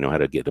book out. I know how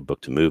to get a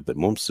book to move. But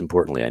most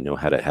importantly, I know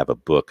how to have a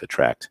book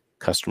attract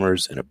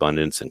customers and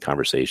abundance and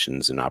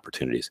conversations and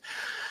opportunities.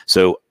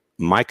 So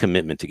my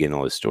commitment to getting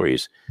all these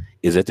stories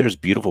is that there's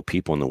beautiful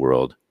people in the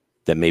world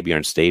that maybe are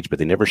on stage, but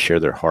they never share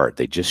their heart.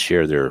 They just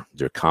share their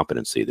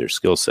competency, their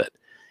skill set.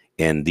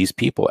 And these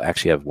people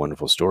actually have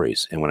wonderful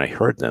stories. And when I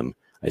heard them,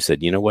 I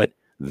said, you know what?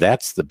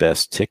 That's the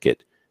best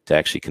ticket to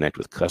actually connect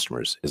with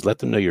customers, is let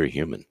them know you're a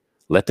human.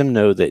 Let them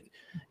know that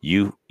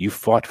you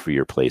fought for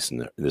your place in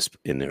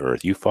the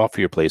earth. You fought for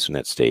your place on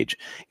that stage,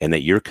 and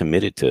that you're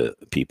committed to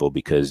people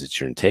because it's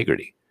your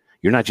integrity.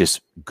 You're not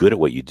just good at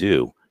what you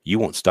do. You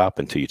won't stop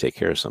until you take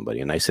care of somebody.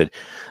 And I said,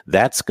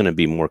 that's going to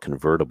be more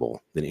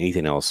convertible than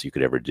anything else you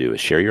could ever do,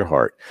 is share your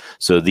heart.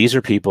 So these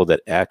are people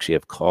that actually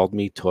have called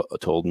me,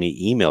 told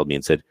me, emailed me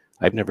and said,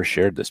 I've never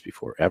shared this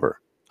before, ever.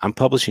 I'm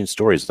publishing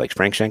stories like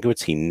Frank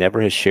Shankowitz. He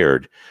never has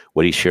shared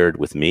what he shared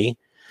with me.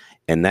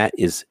 And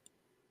that's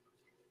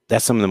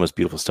some of the most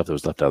beautiful stuff that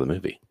was left out of the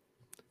movie.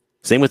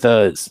 Same with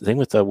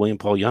William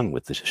Paul Young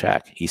with the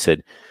Shack. He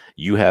said,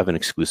 you have an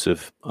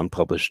exclusive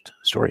unpublished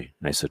story.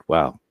 And I said,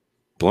 wow,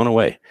 blown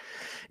away.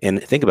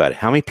 And think about it.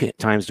 How many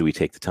times do we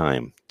take the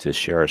time to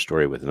share our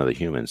story with another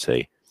human and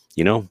say,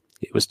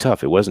 it was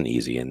tough. It wasn't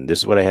easy. And this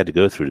is what I had to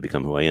go through to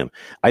become who I am.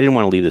 I didn't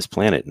want to leave this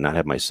planet and not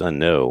have my son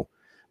know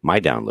my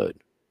download.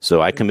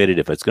 So I committed,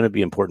 if it's going to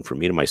be important for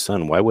me to my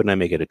son, why wouldn't I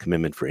make it a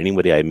commitment for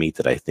anybody I meet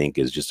that I think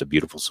is just a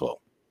beautiful soul?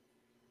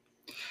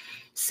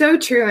 So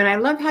true. And I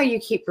love how you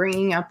keep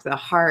bringing up the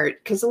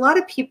heart, because a lot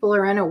of people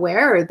are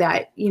unaware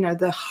that,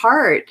 the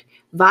heart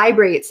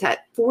vibrates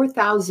at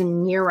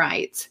 4,000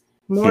 neurites,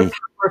 more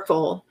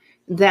powerful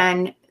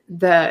than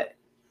the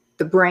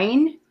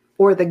brain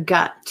or the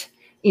gut,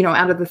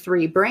 out of the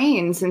three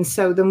brains. And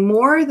so the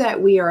more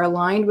that we are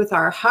aligned with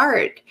our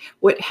heart,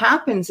 what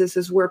happens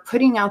is we're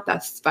putting out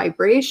that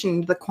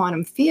vibration, the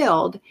quantum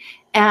field.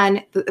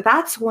 And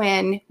that's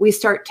when we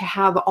start to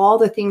have all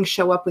the things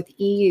show up with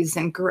ease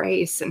and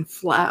grace and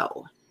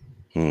flow.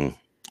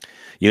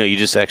 You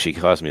just actually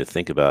caused me to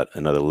think about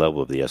another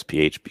level of the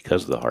SPH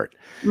because of the heart.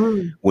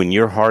 Mm. When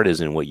your heart is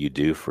in what you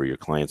do for your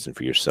clients and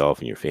for yourself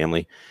and your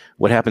family,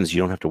 what happens?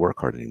 You don't have to work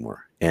hard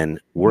anymore.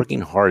 And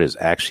working hard is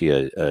actually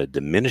a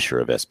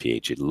diminisher of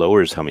SPH. It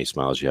lowers how many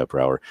smiles you have per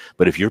hour.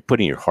 But if you're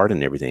putting your heart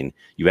in everything,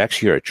 you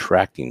actually are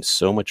attracting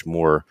so much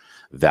more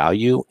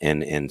value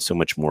and so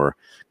much more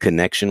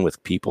connection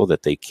with people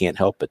that they can't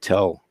help but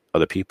tell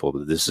other people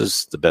that this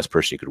is the best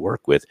person you could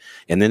work with.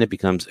 And then it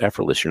becomes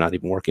effortless. You're not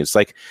even working. It's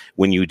like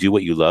when you do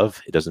what you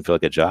love, it doesn't feel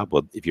like a job.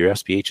 Well, if your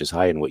SPH is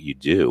high in what you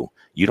do,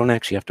 you don't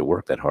actually have to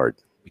work that hard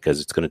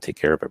because it's going to take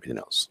care of everything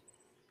else.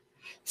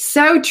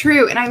 So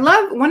true. And I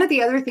love one of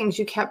the other things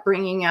you kept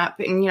bringing up,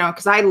 and,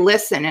 because I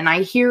listen and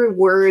I hear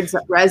words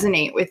that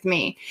resonate with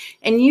me.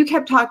 And you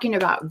kept talking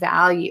about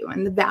value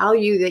and the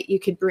value that you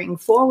could bring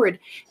forward.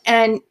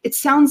 And it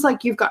sounds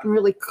like you've gotten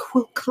really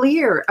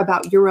clear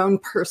about your own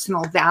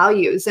personal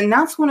values. And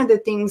that's one of the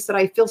things that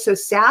I feel so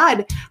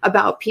sad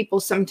about people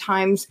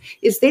sometimes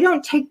is they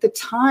don't take the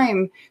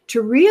time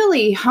to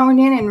really hone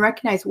in and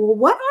recognize, well,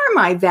 what are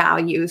my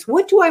values?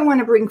 What do I want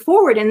to bring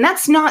forward? And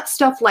that's not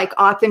stuff like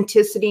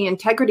authenticity,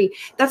 integrity.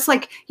 That's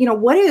like,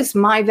 what is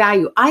my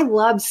value? I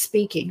love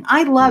speaking.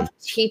 I love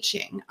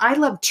teaching. I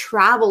love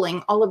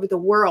traveling all over the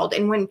world.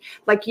 And when,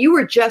 like you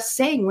were just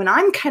saying, when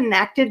I'm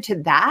connected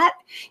to that,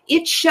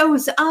 it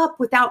shows up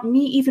without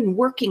me even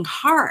working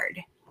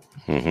hard.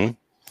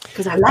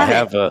 Because I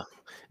love it.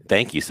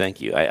 Thank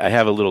you. I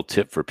have a little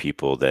tip for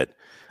people that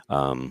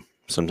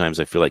sometimes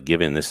I feel like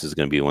giving. This is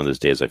going to be one of those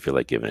days I feel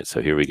like giving it.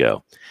 So here we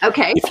go.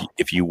 Okay.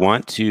 If you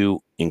want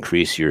to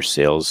increase your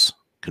sales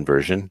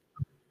conversion,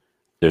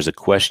 there's a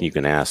question you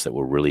can ask that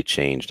will really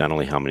change not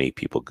only how many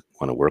people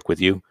want to work with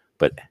you,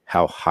 but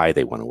how high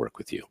they want to work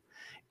with you.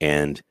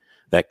 And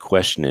that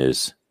question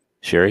is,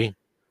 Sherry,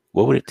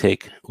 what would it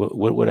take?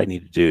 What would I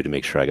need to do to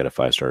make sure I got a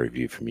 5-star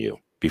review from you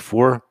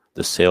before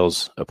the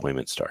sales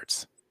appointment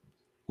starts?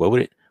 What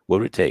would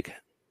it take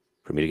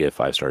for me to get a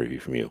 5-star review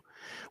from you?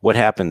 What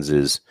happens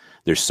is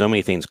there's so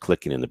many things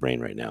clicking in the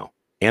brain right now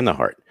and the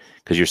heart,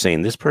 because you're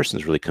saying this person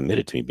is really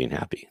committed to me being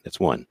happy. That's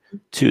one.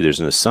 2,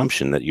 there's an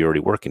assumption that you're already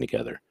working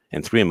together.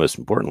 And 3, and most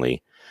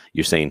importantly,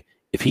 you're saying,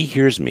 if he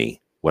hears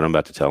me, what I'm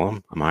about to tell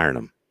him, I'm hiring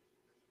him.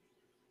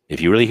 If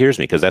he really hears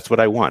me, because that's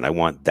what I want. I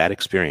want that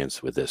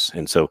experience with this.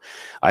 And so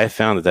I have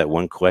found that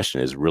one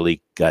question has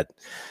really got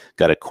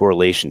a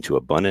correlation to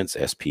abundance,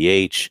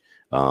 SPH,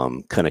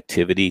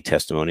 connectivity,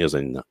 testimonials,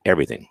 and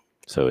everything.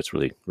 So it's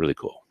really, really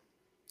cool.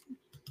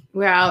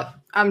 Well,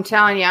 I'm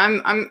telling you,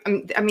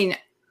 I mean,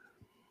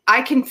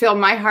 I can feel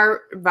my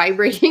heart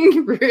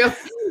vibrating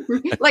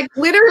like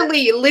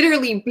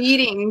literally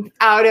beating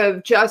out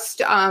of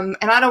just, and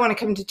I don't want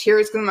to come to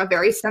tears because I'm a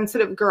very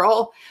sensitive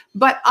girl,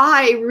 but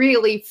I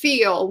really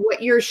feel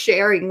what you're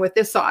sharing with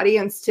this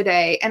audience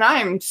today. And I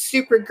am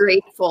super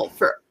grateful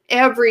for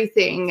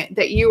everything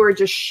that you are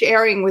just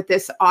sharing with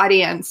this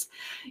audience.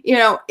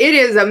 It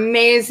is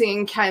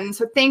amazing, Ken.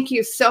 So thank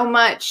you so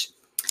much.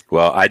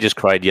 Well, I just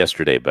cried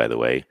yesterday, by the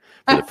way.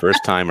 For the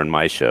first time on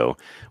my show,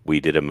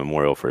 we did a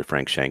memorial for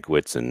Frank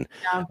Shankowitz, and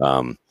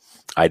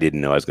I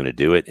didn't know I was going to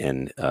do it.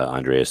 And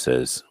Andrea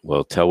says,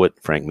 well, tell what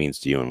Frank means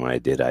to you. And when I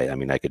did, I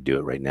mean, I could do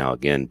it right now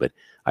again, but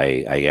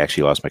I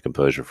actually lost my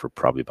composure for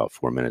probably about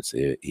 4 minutes.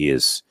 He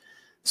is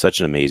such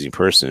an amazing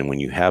person. And when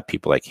you have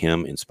people like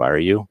him inspire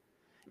you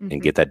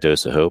and get that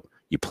dose of hope,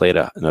 you play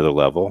at another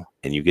level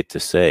and you get to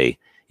say,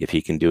 if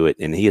he can do it.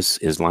 And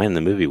his line in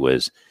the movie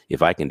was,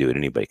 if I can do it,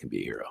 anybody can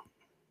be a hero.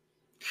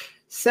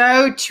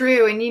 So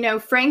true.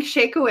 And, Frank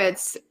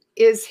Shankowitz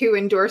is who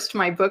endorsed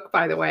my book,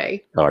 by the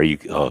way.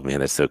 Oh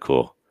man, that's so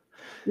cool.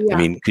 Yeah. I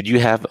mean, could you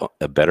have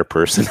a better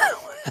person?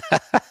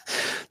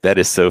 That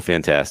is so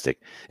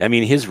fantastic. I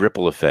mean, his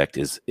ripple effect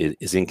is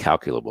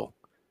incalculable.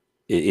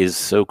 It is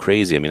so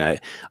crazy. I mean,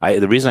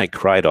 the reason I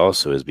cried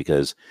also is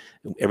because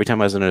every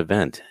time I was at an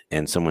event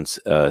and someone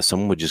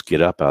would just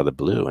get up out of the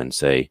blue and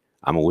say,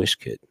 I'm a Wish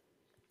kid.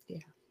 Yeah.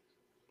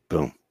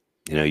 Boom.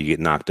 You get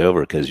knocked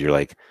over because you're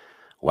like,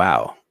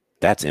 wow,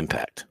 that's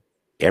impact.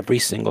 Every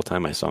single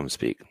time I saw him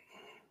speak.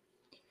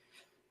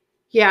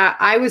 Yeah,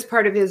 I was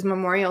part of his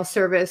memorial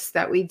service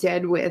that we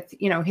did with,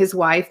 his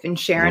wife and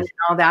Sharon and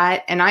all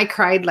that. And I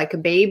cried like a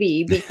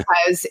baby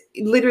because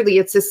literally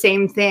it's the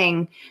same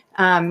thing.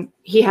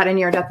 He had a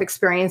near-death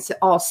experience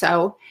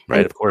also. Right,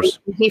 and of course.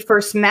 When he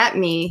first met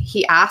me,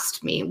 he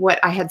asked me what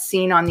I had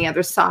seen on the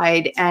other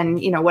side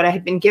and, what I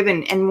had been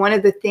given. And one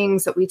of the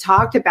things that we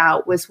talked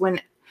about was when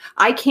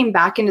I came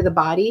back into the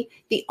body,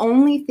 the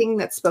only thing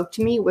that spoke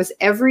to me was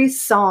every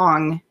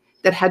song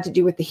that had to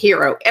do with the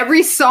hero.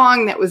 Every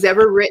song that was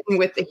ever written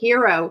with the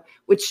hero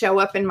would show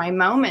up in my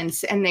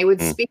moments and they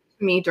would speak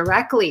to me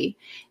directly.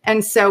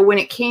 And so when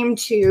it came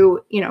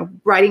to,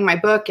 writing my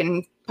book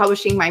and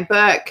publishing my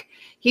book,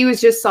 he was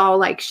just all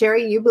like,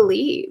 Sherry, you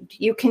believed,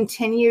 you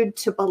continued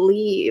to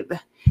believe,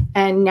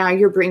 and now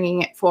you're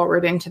bringing it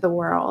forward into the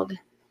world.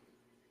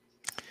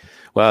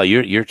 Well,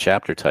 your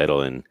chapter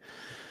title, and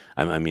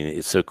I mean,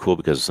 it's so cool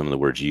because of some of the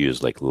words you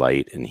use, like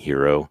light and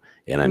hero.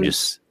 And I'm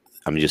just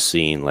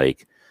seeing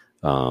like,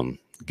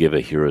 give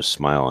a hero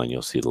smile and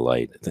you'll see the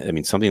light. I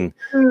mean, something.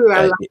 Ooh,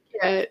 I like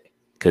it.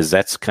 Because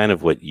that's kind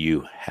of what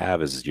you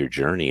have as your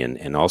journey,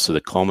 and also the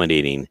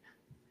culminating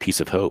piece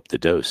of hope, the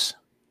dose,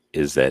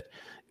 is that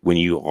when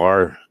you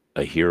are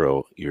a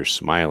hero, you're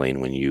smiling.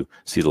 When you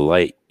see the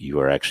light, you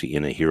are actually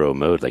in a hero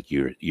mode, like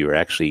you're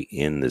actually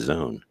in the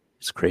zone.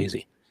 It's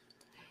crazy.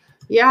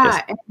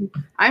 Yeah, and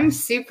I'm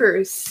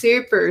super,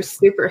 super,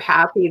 super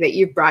happy that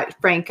you brought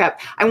Frank up.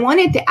 I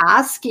wanted to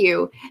ask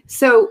you,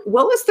 so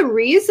what was the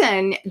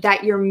reason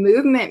that your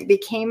movement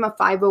became a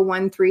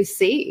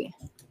 501(c)(3)?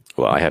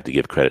 Well, I have to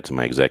give credit to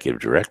my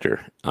executive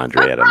director,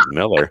 Andre Adams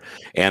Miller.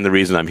 And the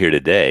reason I'm here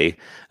today,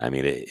 I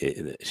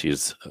mean,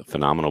 she's a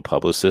phenomenal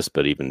publicist,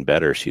 but even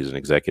better, she's an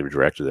executive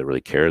director that really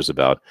cares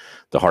about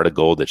the heart of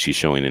gold that she's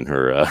showing in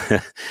her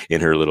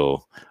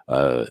little,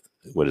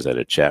 what is that,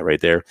 a chat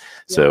right there?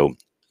 Yeah. So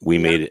we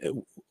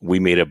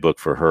made a book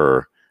for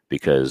her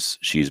because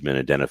she's been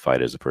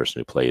identified as a person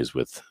who plays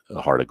with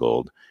a heart of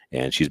gold.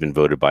 And she's been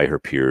voted by her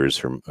peers,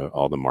 from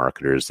all the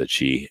marketers, that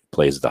she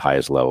plays at the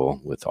highest level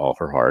with all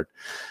her heart.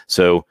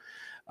 So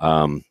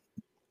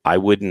I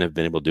wouldn't have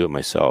been able to do it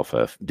myself.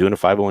 Doing a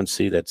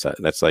 501(c),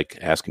 that's like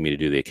asking me to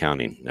do the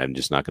accounting. I'm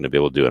just not going to be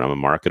able to do it. I'm a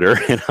marketer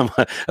and I'm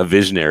a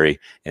visionary.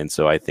 And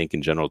so I think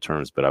in general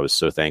terms, but I was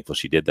so thankful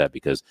she did that,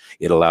 because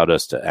it allowed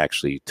us to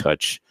actually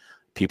touch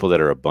people that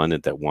are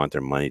abundant, that want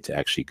their money to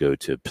actually go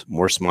to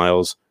more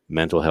smiles,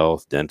 mental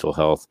health, dental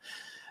health.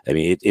 I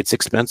mean, it's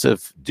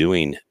expensive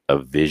doing a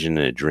vision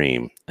and a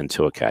dream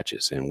until it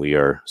catches. And we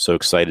are so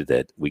excited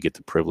that we get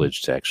the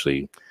privilege to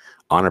actually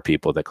honor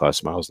people that cause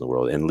smiles in the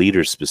world, and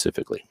leaders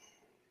specifically.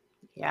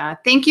 Yeah.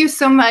 Thank you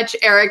so much,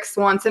 Eric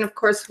Swanson. Of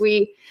course,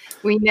 we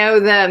know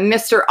the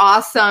Mr.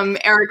 Awesome,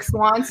 Eric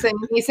Swanson.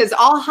 He says,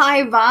 all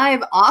high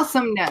vibe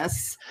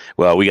awesomeness.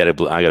 Well, I got to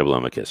blow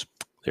him a kiss.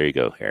 There you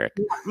go, Eric.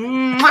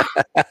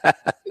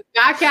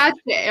 Back at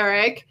you,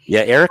 Eric.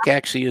 Yeah, Eric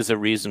actually is a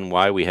reason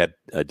why we had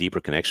a deeper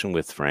connection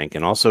with Frank.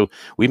 And also,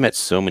 we met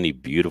so many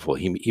beautiful,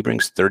 he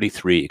brings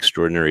 33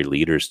 extraordinary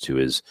leaders to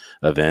his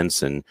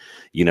events. And,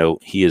 you know,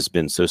 he has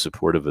been so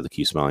supportive of the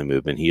Keep Smiling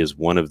movement. He is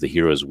one of the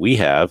heroes we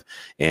have.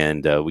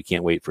 And we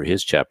can't wait for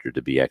his chapter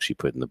to be actually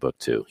put in the book,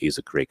 too. He's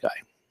a great guy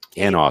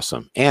and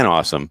awesome.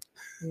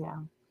 Yeah.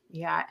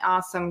 Yeah.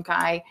 Awesome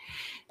guy.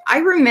 I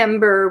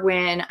remember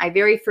when I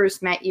very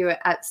first met you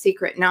at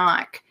Secret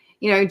Knock,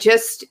 you know,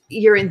 just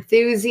your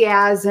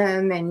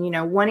enthusiasm and, you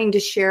know, wanting to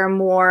share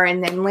more.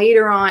 And then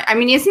later on, I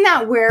mean, isn't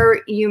that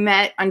where you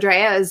met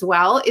Andrea as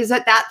well? Is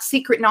that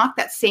Secret Knock,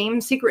 that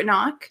same Secret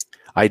Knock?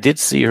 I did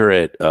see her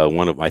at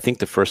I think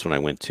the first one I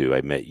went to,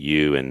 I met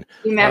you, and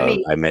you met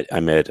me. I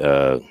met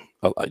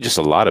just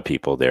a lot of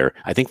people there.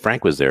 I think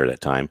Frank was there at that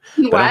time,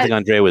 but I don't think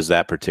Andrea was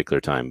that particular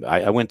time.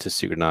 I went to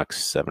Secret Knock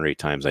 7 or 8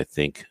 times, I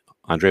think.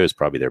 Andrea was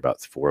probably there about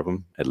 4 of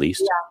them at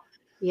least.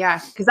 Yeah.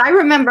 Because I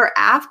remember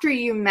after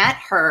you met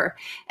her,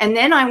 and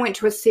then I went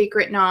to a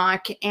Secret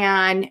Knock,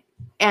 and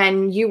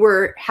you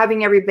were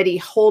having everybody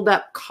hold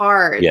up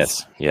cards.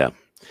 Yes. Yeah.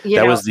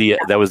 That was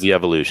the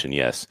evolution.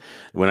 Yes.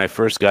 When I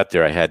first got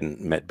there, I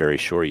hadn't met Barry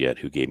Shore yet,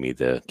 who gave me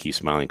the Keep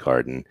Smiling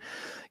card. And,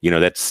 you know,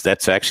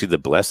 that's actually the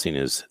blessing,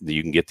 is that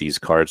you can get these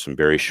cards from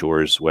Barry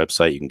Shore's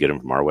website. You can get them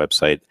from our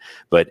website.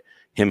 But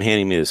him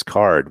handing me this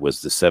card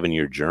was the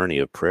 7-year journey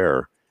of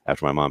prayer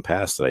after my mom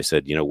passed, that I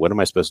said, you know, what am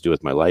I supposed to do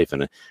with my life?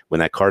 And when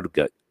that card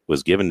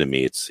was given to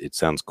me, it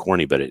sounds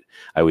corny, but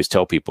I always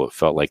tell people it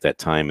felt like that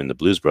time in the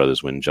Blues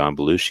Brothers when John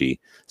Belushi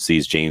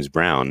sees James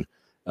Brown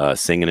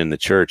singing in the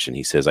church, and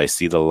he says, I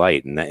see the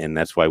light. And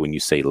that's why when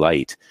you say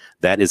light,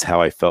 that is how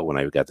I felt when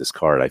I got this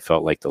card. I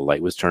felt like the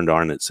light was turned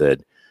on, and it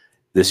said,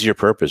 this is your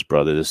purpose,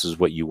 brother. This is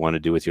what you want to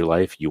do with your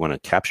life. You want to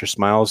capture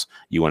smiles.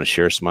 You want to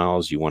share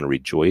smiles. You want to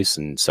rejoice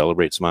and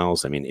celebrate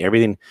smiles. I mean,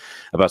 everything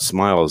about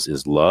smiles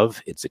is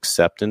love. It's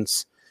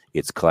acceptance.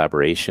 It's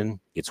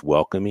collaboration. It's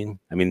welcoming.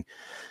 I mean,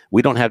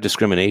 we don't have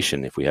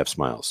discrimination if we have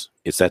smiles.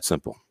 It's that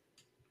simple.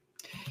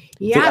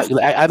 Yeah.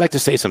 I'd like to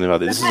say something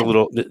about this.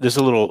 This is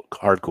a little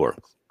hardcore.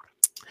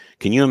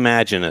 Can you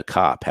imagine a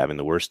cop having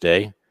the worst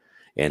day,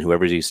 and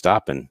whoever he's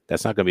stopping,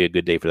 that's not going to be a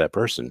good day for that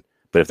person.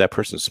 But if that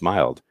person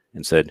smiled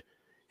and said,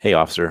 hey,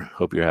 officer,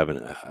 hope you're having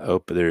a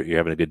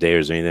good day, or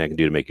is there anything I can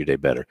do to make your day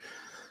better?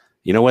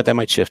 You know what? That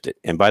might shift it.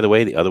 And by the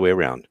way, the other way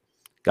around,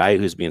 guy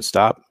who's being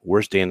stopped,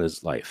 worst day in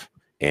his life,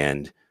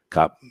 and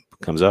cop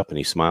comes up and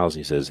he smiles and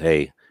he says,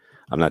 hey,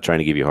 I'm not trying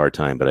to give you a hard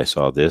time, but I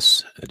saw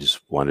this. I just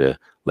wanted to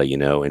let you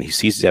know. And he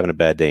sees he's having a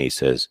bad day. And he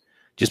says,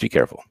 just be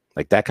careful.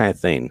 Like, that kind of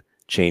thing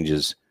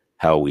changes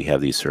how we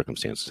have these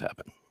circumstances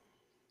happen.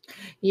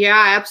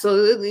 Yeah,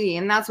 absolutely.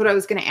 And that's what I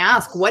was going to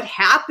ask. What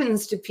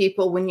happens to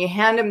people when you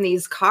hand them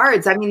these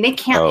cards? I mean, they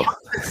can't help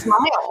but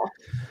smile.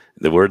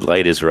 The word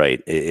light is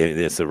right.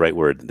 It's the right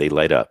word. They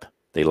light up.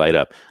 They light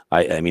up.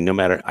 I mean, no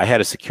matter, I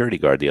had a security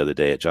guard the other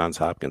day at Johns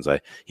Hopkins.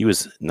 He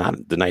was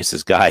not the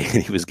nicest guy,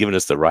 and he was giving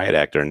us the riot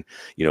actor and,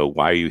 you know,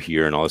 why are you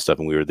here and all this stuff.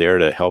 And we were there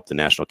to help the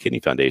National Kidney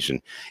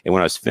Foundation. And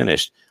when I was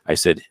finished, I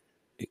said,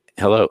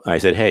 hello. I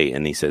said, hey.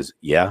 And he says,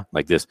 yeah,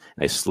 like this.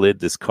 And I slid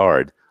this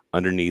card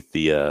underneath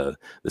the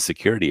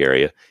security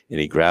area, and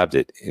he grabbed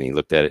it and he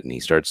looked at it and he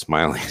started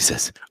smiling. He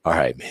says, "All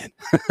right, man."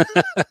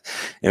 And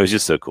it was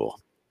just so cool.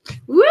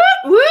 Woot,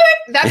 woot.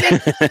 That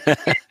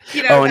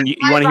makes, Oh, and you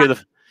want to hear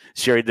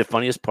Sherry, the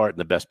funniest part and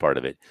the best part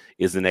of it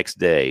is the next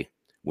day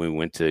when we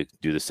went to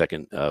do the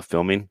second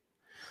filming,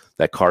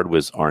 that card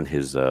was on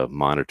his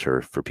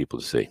monitor for people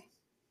to see.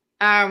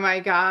 Oh my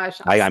gosh.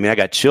 I mean, I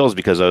got chills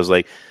because I was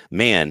like,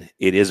 man,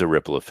 it is a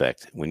ripple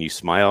effect. When you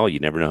smile, you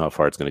never know how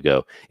far it's going to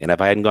go. And if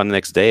I hadn't gone the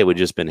next day, it would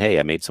just been, hey,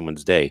 I made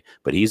someone's day.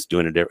 But he's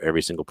doing it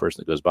every single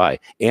person that goes by.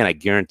 And I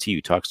guarantee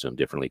you talks to him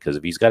differently, because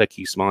if he's got a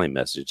keep smiling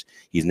message,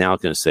 he's now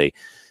going to say,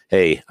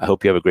 hey, I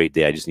hope you have a great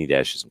day. I just need to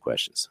ask you some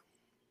questions.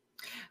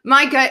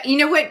 My God, you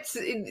know what?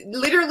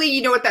 Literally,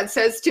 you know what that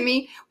says to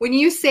me? When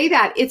you say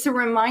that, it's a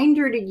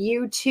reminder to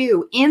you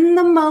too, in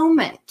the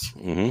moment,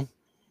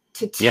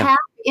 to tap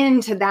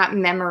into that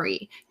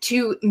memory,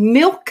 to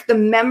milk the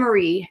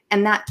memory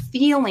and that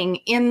feeling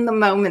in the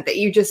moment that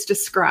you just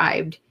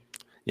described.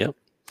 Yep.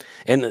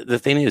 And the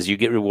thing is, you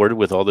get rewarded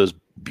with all those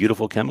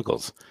beautiful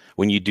chemicals.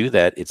 When you do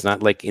that, it's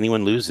not like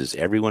anyone loses.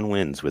 Everyone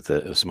wins with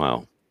a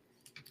smile.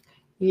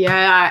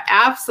 Yeah,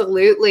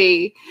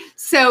 absolutely.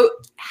 So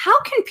how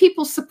can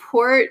people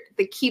support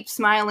the Keep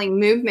Smiling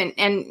movement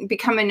and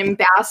become an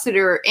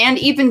ambassador and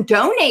even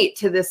donate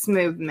to this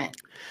movement?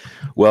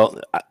 Well,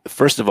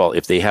 first of all,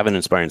 if they have an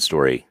inspiring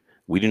story,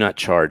 we do not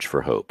charge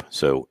for hope.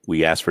 So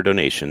we ask for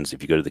donations.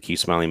 If you go to the Keep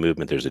Smiling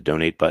movement, there's a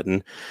donate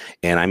button.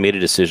 And I made a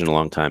decision a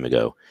long time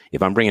ago.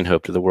 If I'm bringing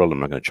hope to the world,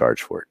 I'm not going to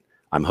charge for it.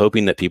 I'm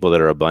hoping that people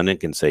that are abundant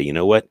can say, you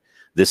know what,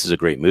 this is a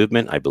great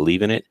movement. I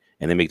believe in it.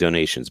 And they make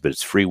donations, but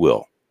it's free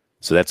will.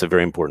 So that's a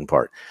very important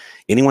part.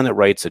 Anyone that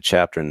writes a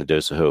chapter in the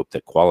Dose of Hope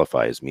that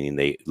qualifies, meaning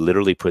they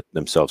literally put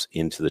themselves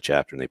into the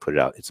chapter and they put it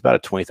out, it's about a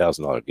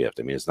 $20,000 gift.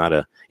 I mean, it's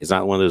not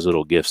one of those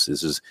little gifts.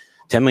 This is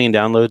 10 million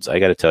downloads. I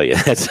got to tell you,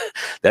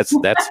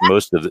 that's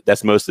most of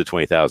the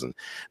 20,000.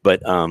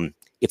 But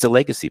it's a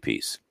legacy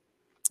piece.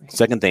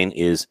 Second thing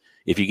is,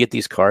 if you get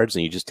these cards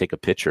and you just take a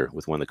picture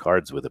with one of the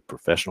cards with a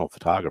professional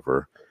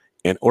photographer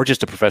or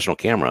just a professional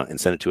camera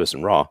and send it to us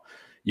in RAW,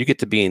 you get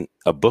to be in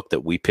a book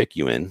that we pick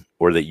you in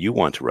or that you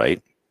want to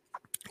write.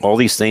 All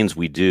these things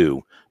we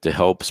do to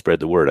help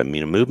spread the word. I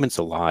mean, a movement's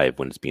alive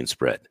when it's being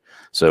spread.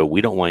 So we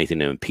don't want anything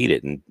to impede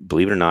it. And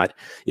believe it or not,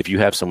 if you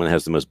have someone that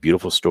has the most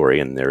beautiful story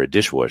and they're a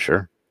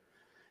dishwasher,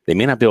 they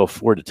may not be able to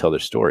afford to tell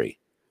their story.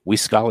 We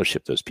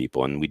scholarship those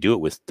people, and we do it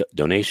with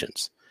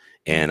donations.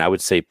 And I would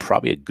say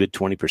probably a good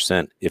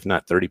 20%, if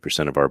not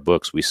 30% of our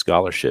books, we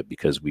scholarship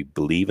because we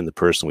believe in the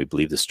person. We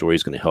believe the story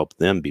is going to help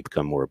them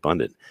become more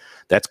abundant.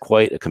 That's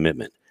quite a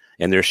commitment.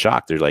 And they're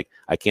shocked. They're like,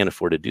 I can't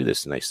afford to do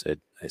this. And I said,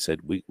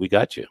 we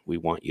got you. We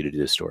want you to do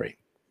this story.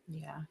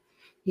 Yeah.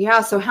 Yeah.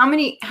 So how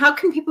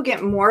can people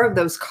get more of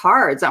those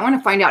cards? I want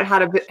to find out how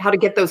to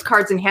get those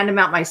cards and hand them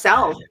out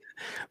myself.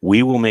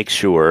 We will make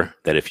sure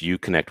that if you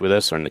connect with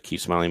us on the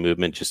Keep Smiling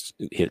movement, just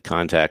hit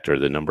contact or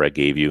the number I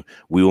gave you.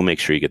 We will make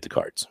sure you get the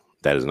cards.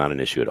 That is not an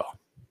issue at all.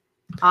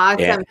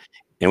 Awesome.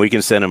 And we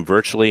can send them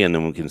virtually, and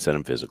then we can send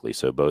them physically.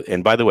 So both.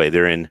 And by the way,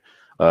 they're in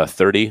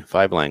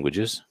 35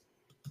 languages.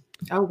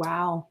 Oh,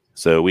 wow.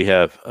 So we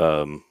have,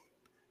 I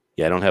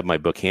don't have my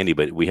book handy,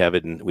 but we have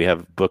a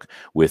book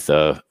with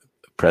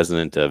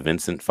President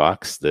Vincent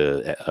Fox,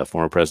 the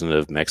former president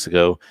of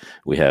Mexico.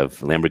 We have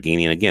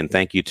Lamborghini. And again,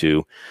 thank you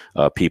to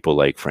people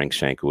like Frank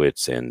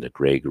Shankowitz and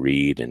Greg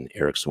Reed and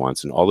Eric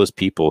Swanson. All those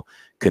people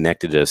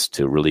connected us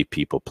to really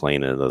people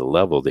playing at another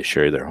level. They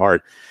share their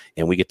heart,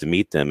 and we get to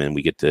meet them, and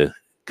we get to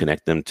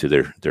connect them to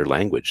their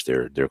language,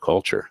 their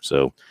culture.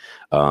 So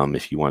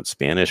if you want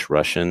Spanish,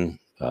 Russian,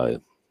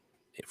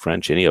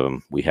 French, any of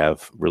them, we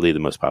have really the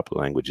most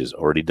popular languages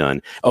already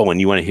done. Oh, and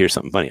you want to hear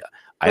something funny?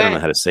 I don't know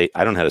how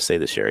to say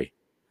this, Sherry.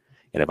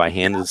 And if I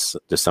hand this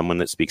to someone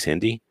that speaks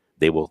Hindi,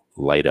 they will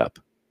light up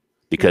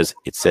because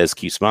it says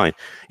keep smiling.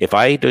 If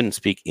I didn't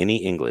speak any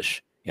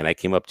English and I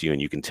came up to you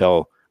and you can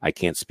tell I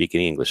can't speak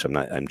any English, and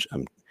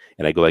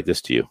I go like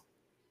this to you.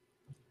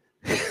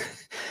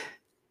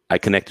 I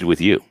connected with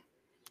you.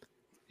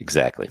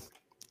 Exactly.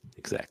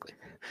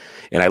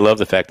 And I love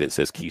the fact that it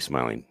says keep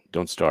smiling.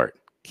 Don't start,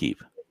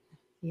 keep.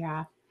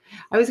 Yeah.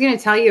 I was going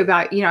to tell you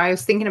about, I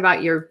was thinking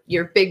about your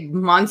big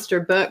monster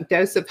book,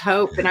 Dose of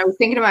Hope. And I was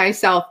thinking to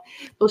myself,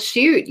 well,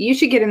 shoot, you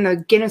should get in the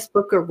Guinness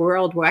Book of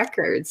World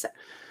Records.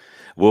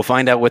 We'll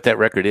find out what that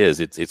record is.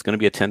 It's going to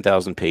be a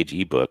 10,000 page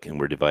ebook, and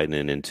we're dividing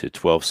it into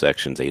 12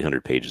 sections,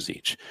 800 pages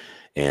each.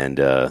 And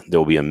there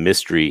will be a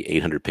mystery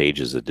 800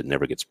 pages that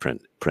never gets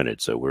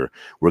printed. So we're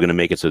going to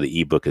make it so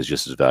the ebook is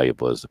just as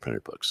valuable as the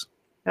printed books.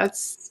 That's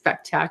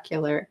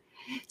spectacular.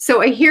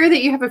 So I hear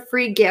that you have a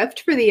free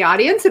gift for the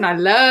audience, and I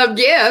love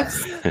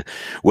gifts.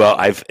 Well,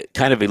 I've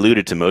kind of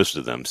alluded to most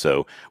of them.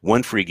 So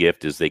one free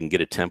gift is they can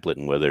get a template,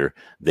 and whether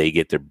they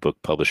get their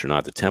book published or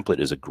not, the template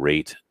is a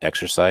great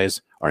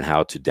exercise on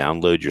how to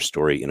download your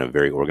story in a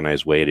very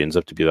organized way. It ends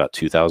up to be about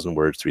 2,000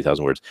 words,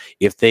 3,000 words.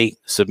 If they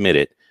submit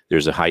it,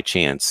 there's a high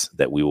chance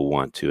that we will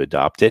want to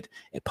adopt it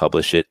and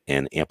publish it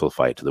and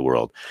amplify it to the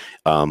world.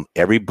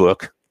 Every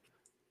book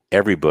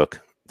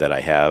that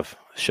I have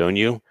shown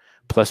you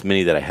plus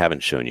many that I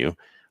haven't shown you,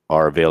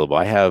 are available.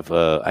 I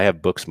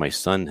have books my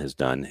son has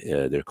done.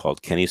 They're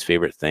called Kenny's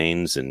Favorite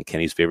Things and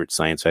Kenny's Favorite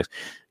Science Facts,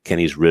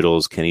 Kenny's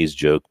Riddles, Kenny's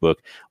Joke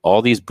Book.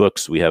 All these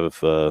books we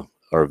have are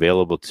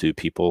available to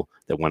people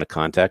that want to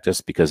contact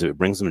us, because if it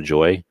brings them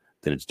joy,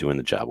 then it's doing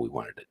the job we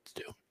wanted it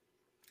to do.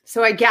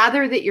 So I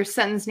gather that your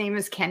son's name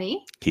is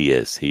Kenny? He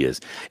is.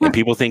 And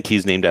people think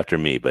he's named after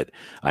me, but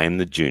I am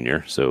the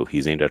junior. So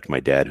he's named after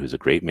my dad, who's a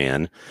great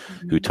man,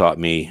 who taught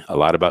me a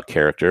lot about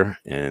character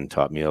and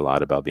taught me a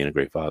lot about being a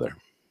great father.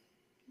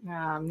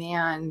 Oh,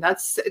 man,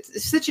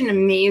 it's such an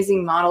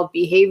amazing modeled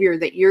behavior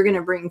that you're going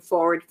to bring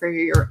forward for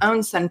your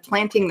own son,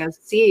 planting those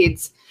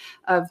seeds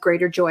of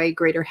greater joy,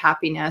 greater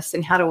happiness,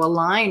 and how to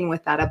align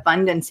with that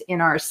abundance in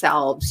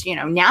ourselves,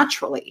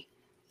 naturally.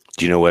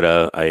 Do you know what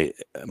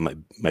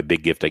my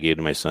big gift I gave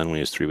to my son when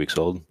he was 3 weeks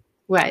old?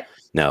 What?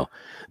 Now,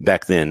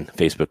 back then,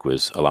 Facebook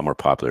was a lot more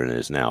popular than it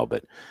is now,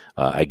 but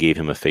I gave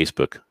him a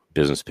Facebook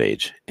business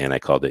page, and I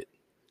called it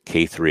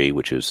K3,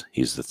 which is,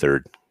 he's the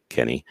third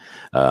Kenny,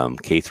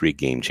 K3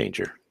 Game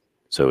Changer.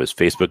 So it's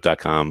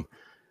facebook.com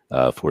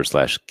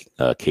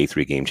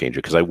 /K3 Game Changer,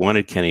 because I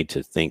wanted Kenny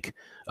to think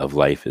of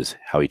life as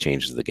how he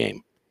changes the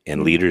game.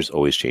 And leaders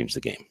always change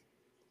the game.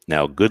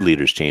 Now, good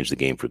leaders change the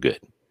game for good.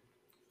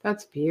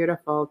 That's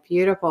beautiful.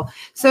 Beautiful.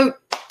 So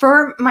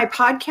for my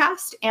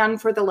podcast and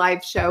for the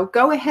live show,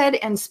 go ahead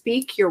and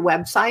speak your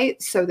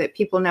website so that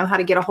people know how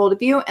to get a hold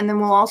of you. And then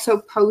we'll also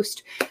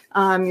post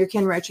your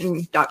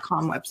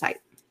kenrochen.com website.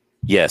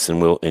 Yes. And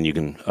you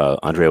can,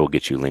 Andrea will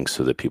get you links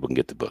so that people can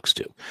get the books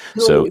too.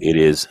 Cool. So it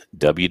is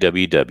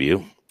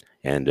www,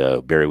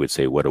 and Barry would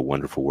say, what a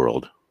wonderful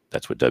world.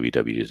 That's what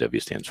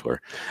www stands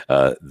for.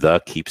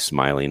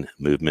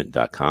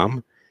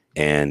 thekeepsmilingmovement.com.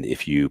 And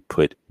if you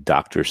put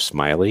Dr.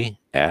 Smiley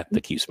at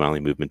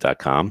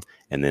thekeepsmilingmovement.com,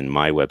 and then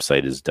my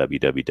website is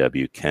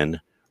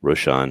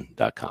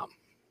www.kenrochen.com.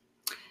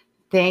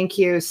 Thank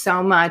you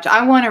so much.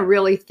 I want to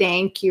really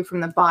thank you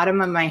from the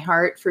bottom of my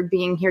heart for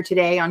being here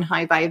today on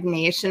High Vibe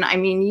Nation. I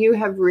mean, you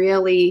have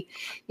really,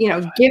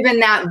 given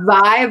that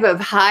vibe of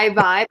high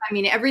vibe. I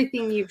mean,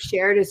 everything you've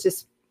shared has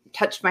just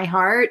touched my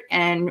heart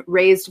and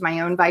raised my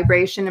own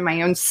vibration and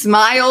my own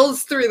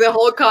smiles through the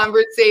whole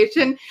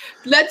conversation.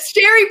 Let's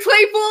cherry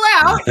playful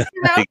out.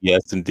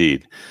 Yes,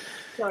 indeed.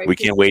 We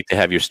can't wait to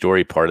have your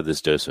story part of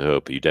this dose of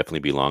hope. You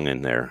definitely belong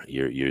in there.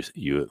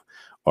 You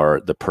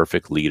are the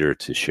perfect leader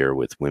to share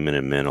with women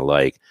and men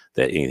alike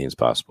that anything's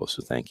possible.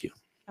 So thank you.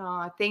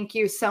 Oh, thank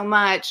you so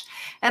much.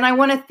 And I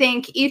want to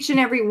thank each and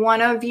every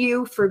one of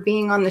you for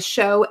being on the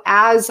show.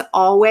 As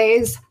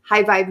always,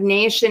 High Vibe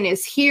Nation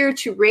is here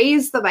to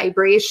raise the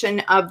vibration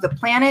of the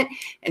planet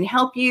and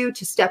help you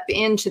to step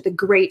into the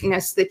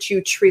greatness that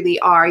you truly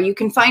are. You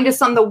can find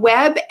us on the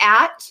web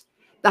at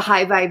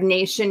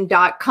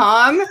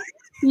thehighvibenation.com.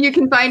 You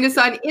can find us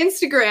on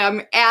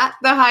Instagram at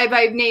the High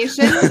Vibe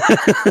Nation.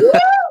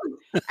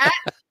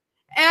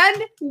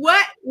 And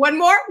what? One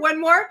more.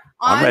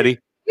 I'm ready.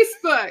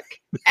 Facebook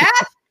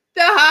at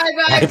the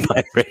High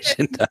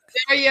Vibration.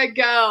 There you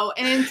go.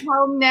 And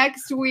until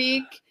next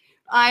week,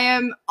 I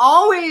am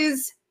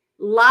always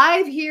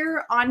live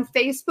here on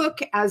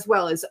Facebook, as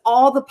well as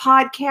all the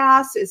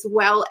podcasts, as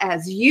well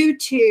as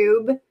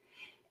YouTube,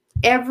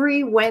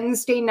 every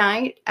Wednesday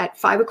night at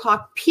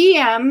 5:00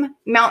 p.m.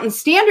 Mountain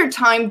Standard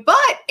Time. But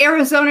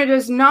Arizona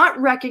does not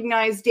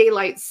recognize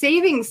daylight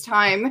savings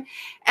time.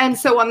 And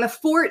so on the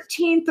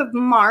 14th of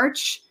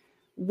March,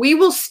 we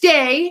will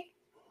stay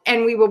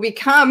and we will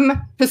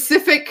become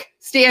Pacific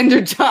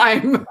Standard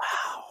Time.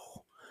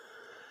 Wow.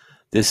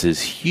 This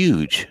is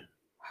huge.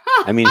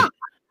 I mean,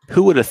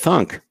 who would have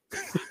thunk?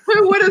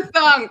 Who would have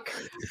thunk?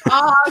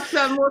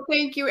 Awesome. Well,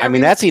 thank you. I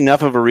mean, that's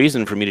enough of a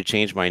reason for me to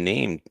change my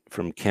name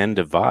from Ken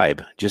to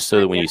Vibe, just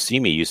so that when you see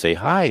me, you say,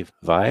 hi,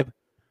 Vibe.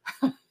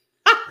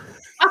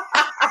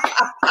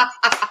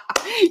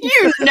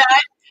 You nut.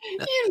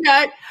 You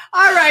nut.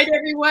 All right,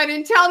 everyone.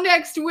 Until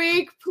next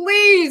week,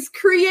 please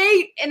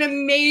create an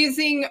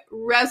amazing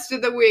rest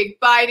of the week.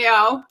 Bye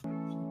now.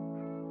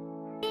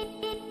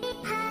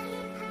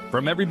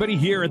 From everybody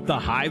here at the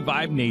High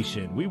Vibe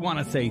Nation, we want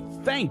to say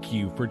thank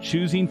you for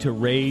choosing to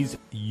raise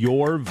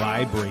your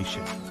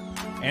vibration.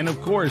 And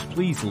of course,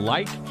 please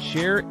like,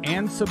 share,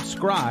 and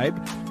subscribe.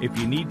 If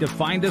you need to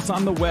find us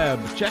on the web,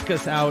 check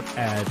us out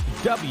at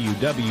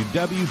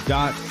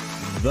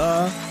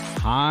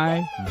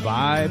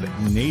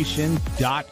www.thehighvibenation.com.